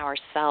from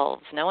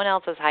ourselves. No one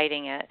else is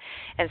hiding it.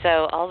 And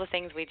so all the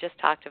things we just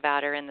talked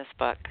about are in this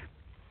book.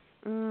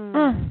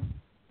 Can't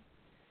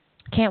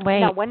wait.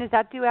 Now, when is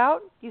that due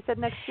out? You said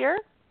next year?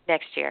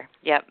 Next year,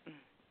 yep.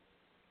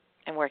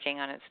 I'm working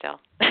on it still.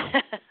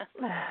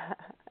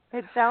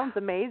 It sounds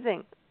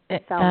amazing.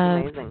 It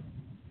sounds amazing.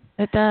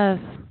 It does.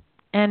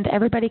 And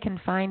everybody can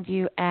find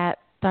you at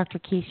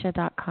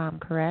drkeesha.com,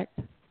 correct?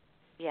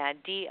 Yeah,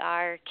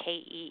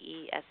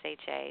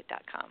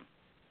 drkeesha.com.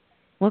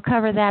 We'll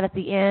cover that at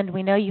the end.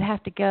 We know you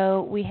have to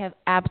go. We have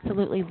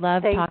absolutely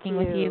loved talking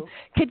with you.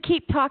 Could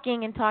keep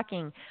talking and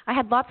talking. I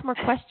had lots more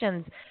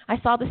questions. I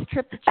saw this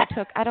trip that you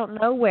took, I don't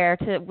know where,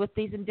 with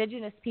these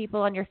indigenous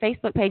people on your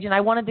Facebook page, and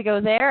I wanted to go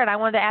there, and I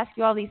wanted to ask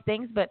you all these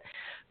things, but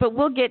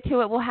we'll get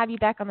to it. We'll have you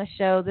back on the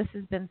show. This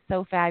has been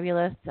so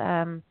fabulous.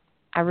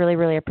 I really,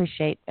 really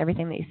appreciate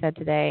everything that you said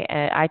today.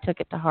 I took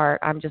it to heart.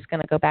 I'm just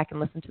going to go back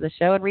and listen to the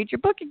show and read your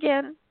book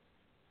again.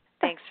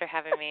 Thanks for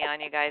having me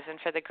on, you guys,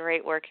 and for the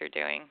great work you're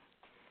doing.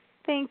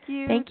 Thank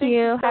you. Thank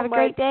you. So have a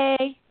great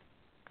day.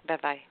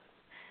 Bye-bye.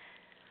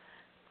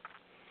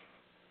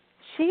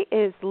 She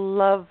is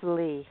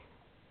lovely.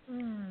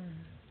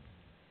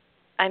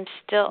 I'm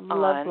still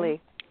on.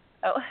 Lovely.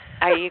 Oh.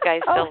 Are you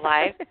guys still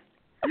live?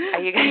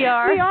 Are you guys? We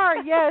are,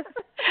 yes.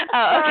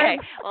 Oh, okay.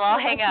 Well, I'll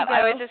hang up.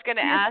 I was just going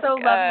to ask so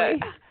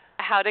lovely.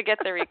 how to get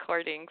the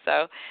recording.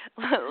 So,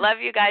 love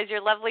you guys.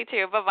 You're lovely,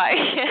 too. Bye-bye.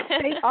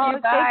 Thank you.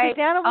 Bye.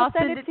 Dana will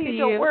send it to you.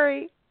 Don't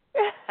worry.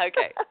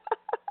 Okay.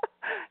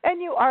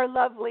 And you are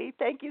lovely.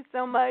 Thank you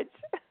so much.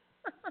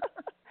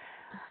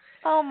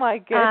 Oh my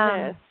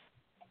goodness.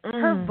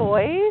 Her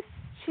voice,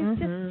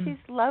 she's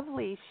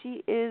lovely.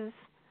 She's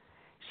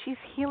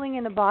healing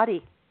in the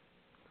body.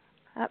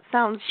 That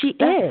sounds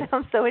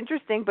so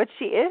interesting, but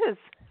she is.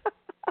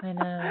 I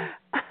know.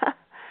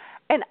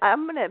 And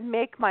I'm going to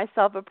make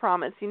myself a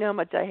promise. You know how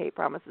much I hate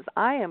promises.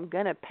 I am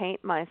going to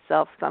paint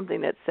myself something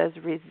that says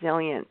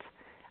resilient.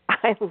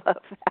 I love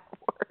that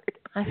word.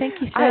 I think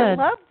you should. I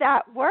love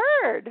that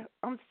word.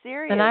 I'm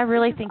serious. And I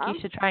really think you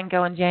should try and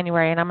go in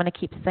January, and I'm going to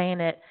keep saying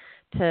it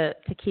to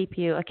keep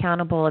you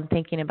accountable and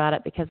thinking about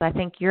it, because I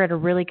think you're at a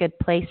really good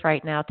place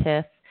right now,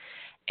 Tiff,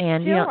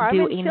 and you don't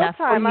do enough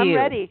for you. I'm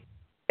ready.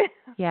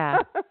 Yeah.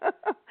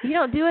 You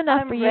don't do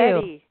enough for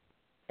you.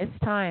 It's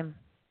time.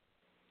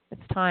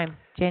 It's time.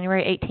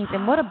 January 18th.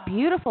 And what a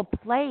beautiful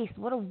place.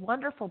 What a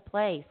wonderful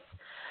place.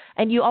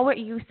 And you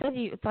said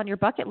it's on your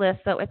bucket list,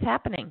 so it's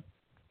happening.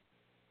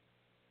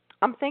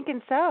 I'm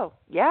thinking so,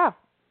 yeah.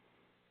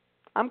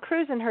 I'm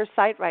cruising her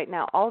site right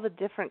now, all the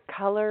different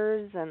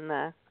colors,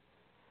 and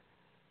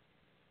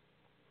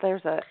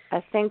there's a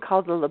thing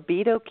called the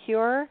libido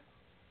cure,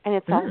 and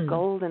it's all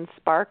gold and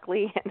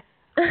sparkly.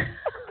 And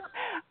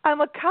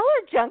I'm a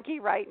color junkie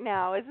right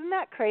now. Isn't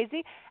that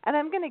crazy? And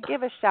I'm going to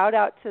give a shout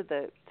out to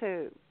the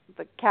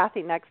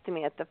Kathy next to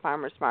me at the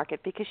farmers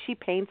market, because she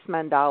paints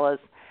mandalas,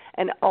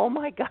 and oh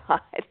my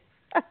God,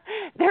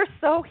 they're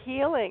so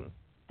healing.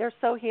 They're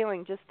so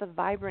healing, just the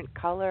vibrant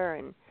color,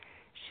 and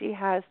she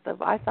has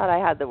I thought I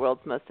had the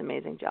world's most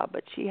amazing job,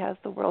 but she has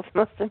the world's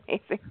most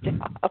amazing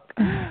job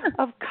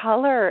of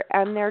color,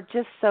 and they're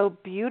just so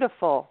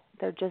beautiful.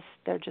 They're just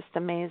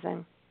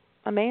amazing.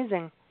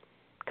 Amazing.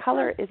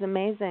 Color is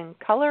amazing.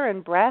 Color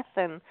and breath,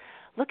 and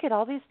look at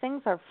all these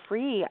things are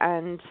free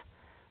and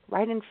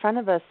right in front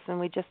of us, and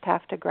we just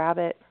have to grab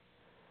it.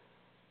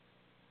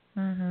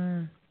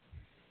 Mhm.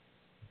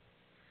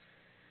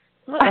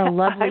 What a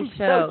lovely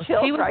show.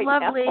 So she was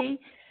lovely,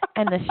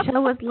 and the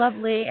show was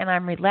lovely, and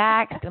I'm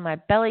relaxed, and my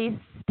belly's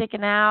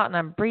sticking out, and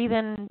I'm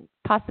breathing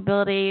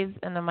possibilities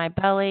in my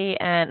belly,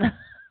 and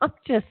I'm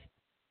just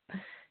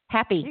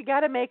happy. You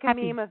got to make a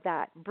meme of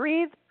that.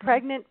 Breathe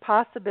pregnant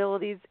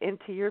possibilities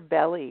into your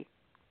belly,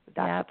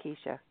 Dr.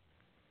 Keesha.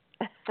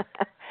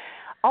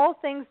 All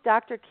things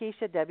Dr.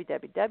 Keesha,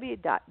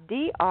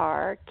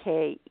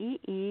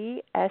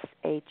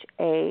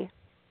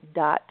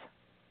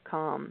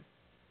 www.drkeesha.com.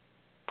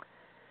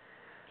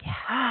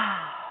 Yeah.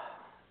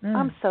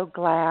 I'm so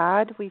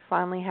glad we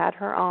finally had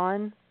her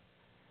on.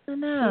 I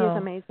know. She is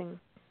amazing.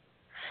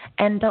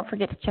 And don't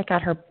forget to check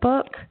out her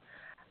book,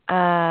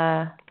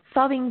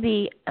 Solving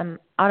the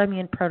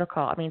Autoimmune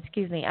Protocol.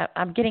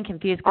 I'm getting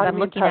confused because I'm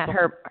looking at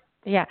her.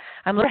 Yeah,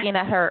 I'm looking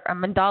at her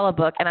mandala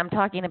book, and I'm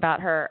talking about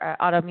her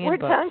autoimmune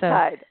book. We're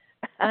tongue-tied.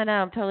 So, I know,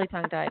 I'm totally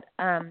tongue-tied.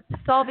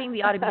 Solving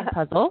the Autoimmune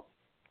Puzzle.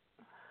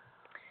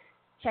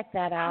 Check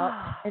that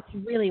out. It's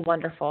really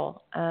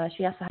wonderful.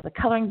 She also has a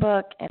coloring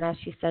book, and as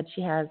she said,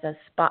 she has a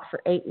spot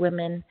for 8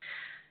 women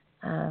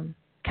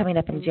coming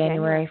up in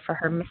January for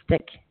her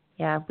Mystic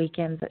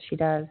weekends that she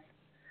does.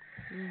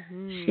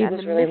 Mm-hmm. She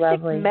was really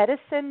lovely.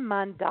 Medicine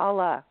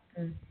Mandala.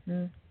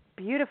 Mm-hmm.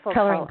 Beautiful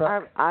coloring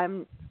book.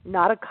 I'm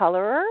not a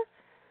colorer,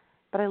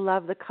 but I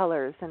love the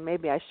colors, and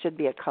maybe I should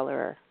be a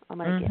colorer. I'm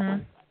going to get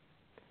one.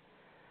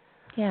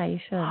 Yeah, you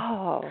should.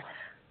 Oh.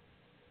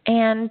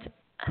 And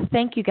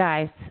thank you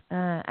guys.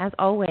 As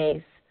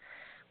always,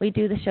 we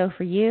do the show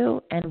for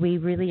you, and we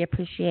really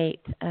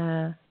appreciate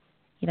you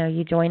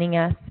joining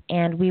us,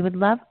 and we would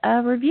love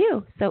a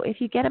review. So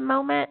if you get a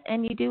moment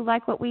and you do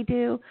like what we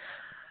do,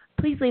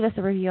 please leave us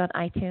a review on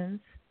iTunes.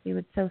 We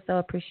would so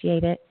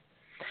appreciate it.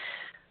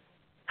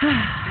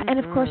 And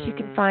of course, you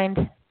can find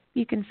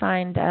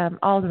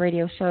all the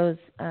radio shows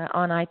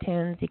on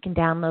iTunes. You can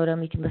download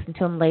them. You can listen to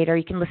them later.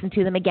 You can listen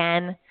to them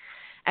again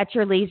at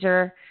your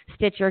leisure.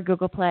 Stitcher,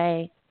 Google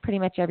Play, pretty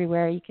much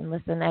everywhere. You can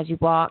listen as you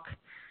walk,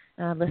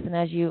 listen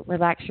as you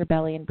relax your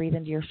belly and breathe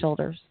into your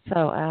shoulders.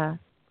 So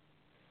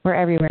we're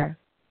everywhere.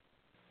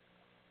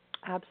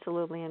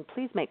 Absolutely. And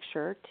please make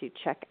sure to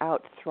check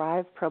out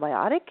Thrive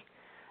Probiotic.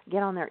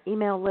 Get on their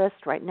email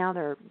list. Right now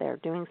they're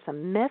doing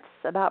some myths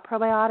about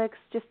probiotics,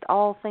 just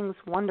all things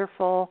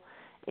wonderful.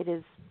 It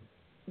is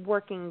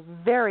working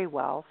very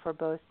well for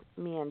both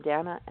me and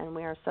Dana, and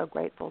we are so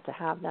grateful to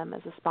have them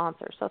as a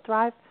sponsor. So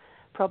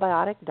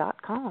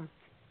thriveprobiotic.com.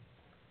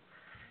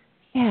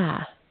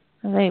 Yeah.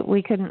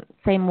 We couldn't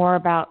say more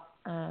about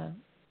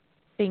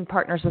being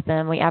partners with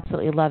them. We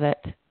absolutely love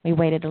it. We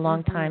waited a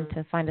long time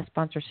to find a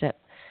sponsorship.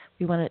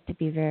 We wanted it to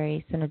be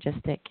very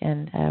synergistic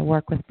and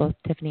work with both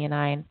Tiffany and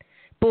I. And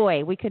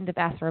boy, we couldn't have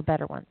asked for a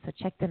better one. So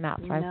check them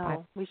out. Thrive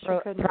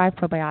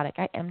Probiotic.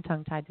 I am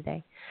tongue-tied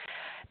today.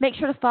 Make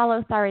sure to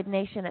follow Thyroid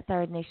Nation at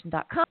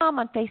thyroidnation.com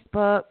on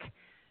Facebook,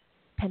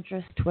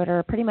 Pinterest,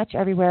 Twitter, pretty much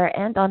everywhere.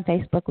 And on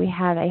Facebook, we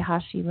have a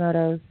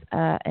Hashimoto's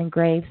and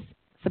Graves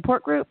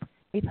support group.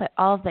 We put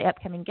all of the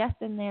upcoming guests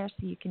in there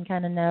so you can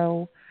kind of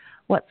know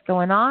what's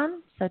going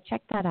on. So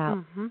check that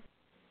out.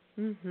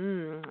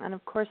 And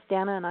of course,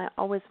 Dana and I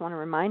always want to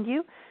remind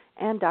you,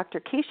 and Dr.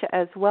 Keesha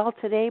as well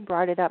today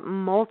brought it up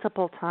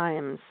multiple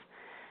times,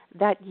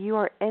 that you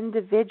are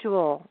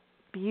individual,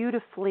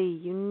 beautifully,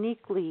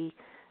 uniquely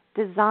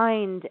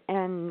designed,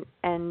 and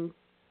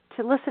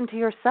to listen to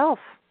yourself.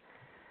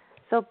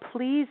 So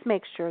please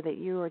make sure that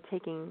you are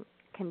taking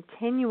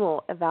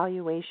continual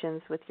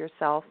evaluations with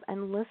yourself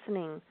and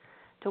listening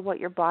to what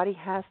your body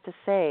has to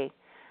say.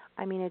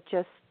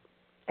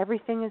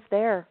 Everything is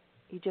there.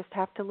 You just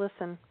have to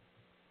listen.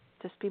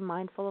 Just be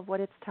mindful of what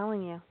it's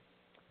telling you.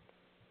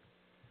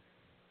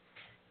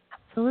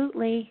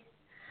 Absolutely.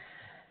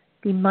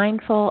 Be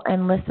mindful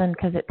and listen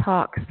because it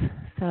talks.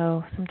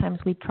 So sometimes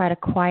we try to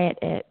quiet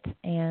it,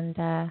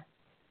 and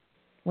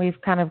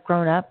we've kind of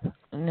grown up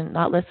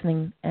not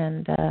listening,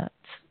 and it's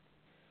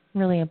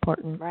really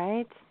important.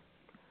 Right?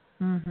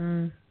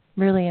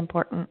 Really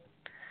important.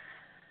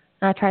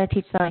 And I try to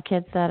teach my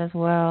kids that as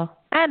well.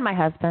 And my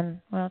husband.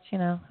 Well,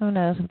 who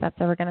knows if that's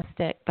ever going to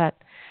stick, but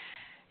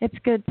it's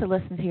good to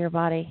listen to your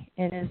body.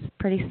 It is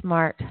pretty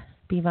smart.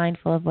 Be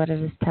mindful of what it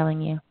is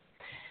telling you.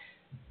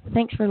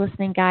 Thanks for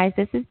listening, guys.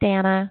 This is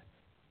Dana.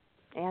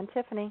 And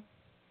Tiffany.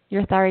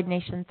 Your Thyroid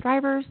Nation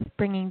Thrivers,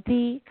 bringing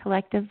the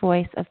collective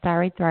voice of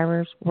thyroid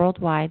thrivers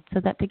worldwide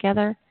so that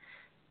together,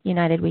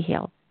 united, we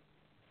heal.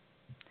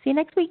 See you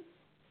next week.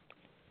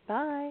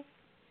 Bye.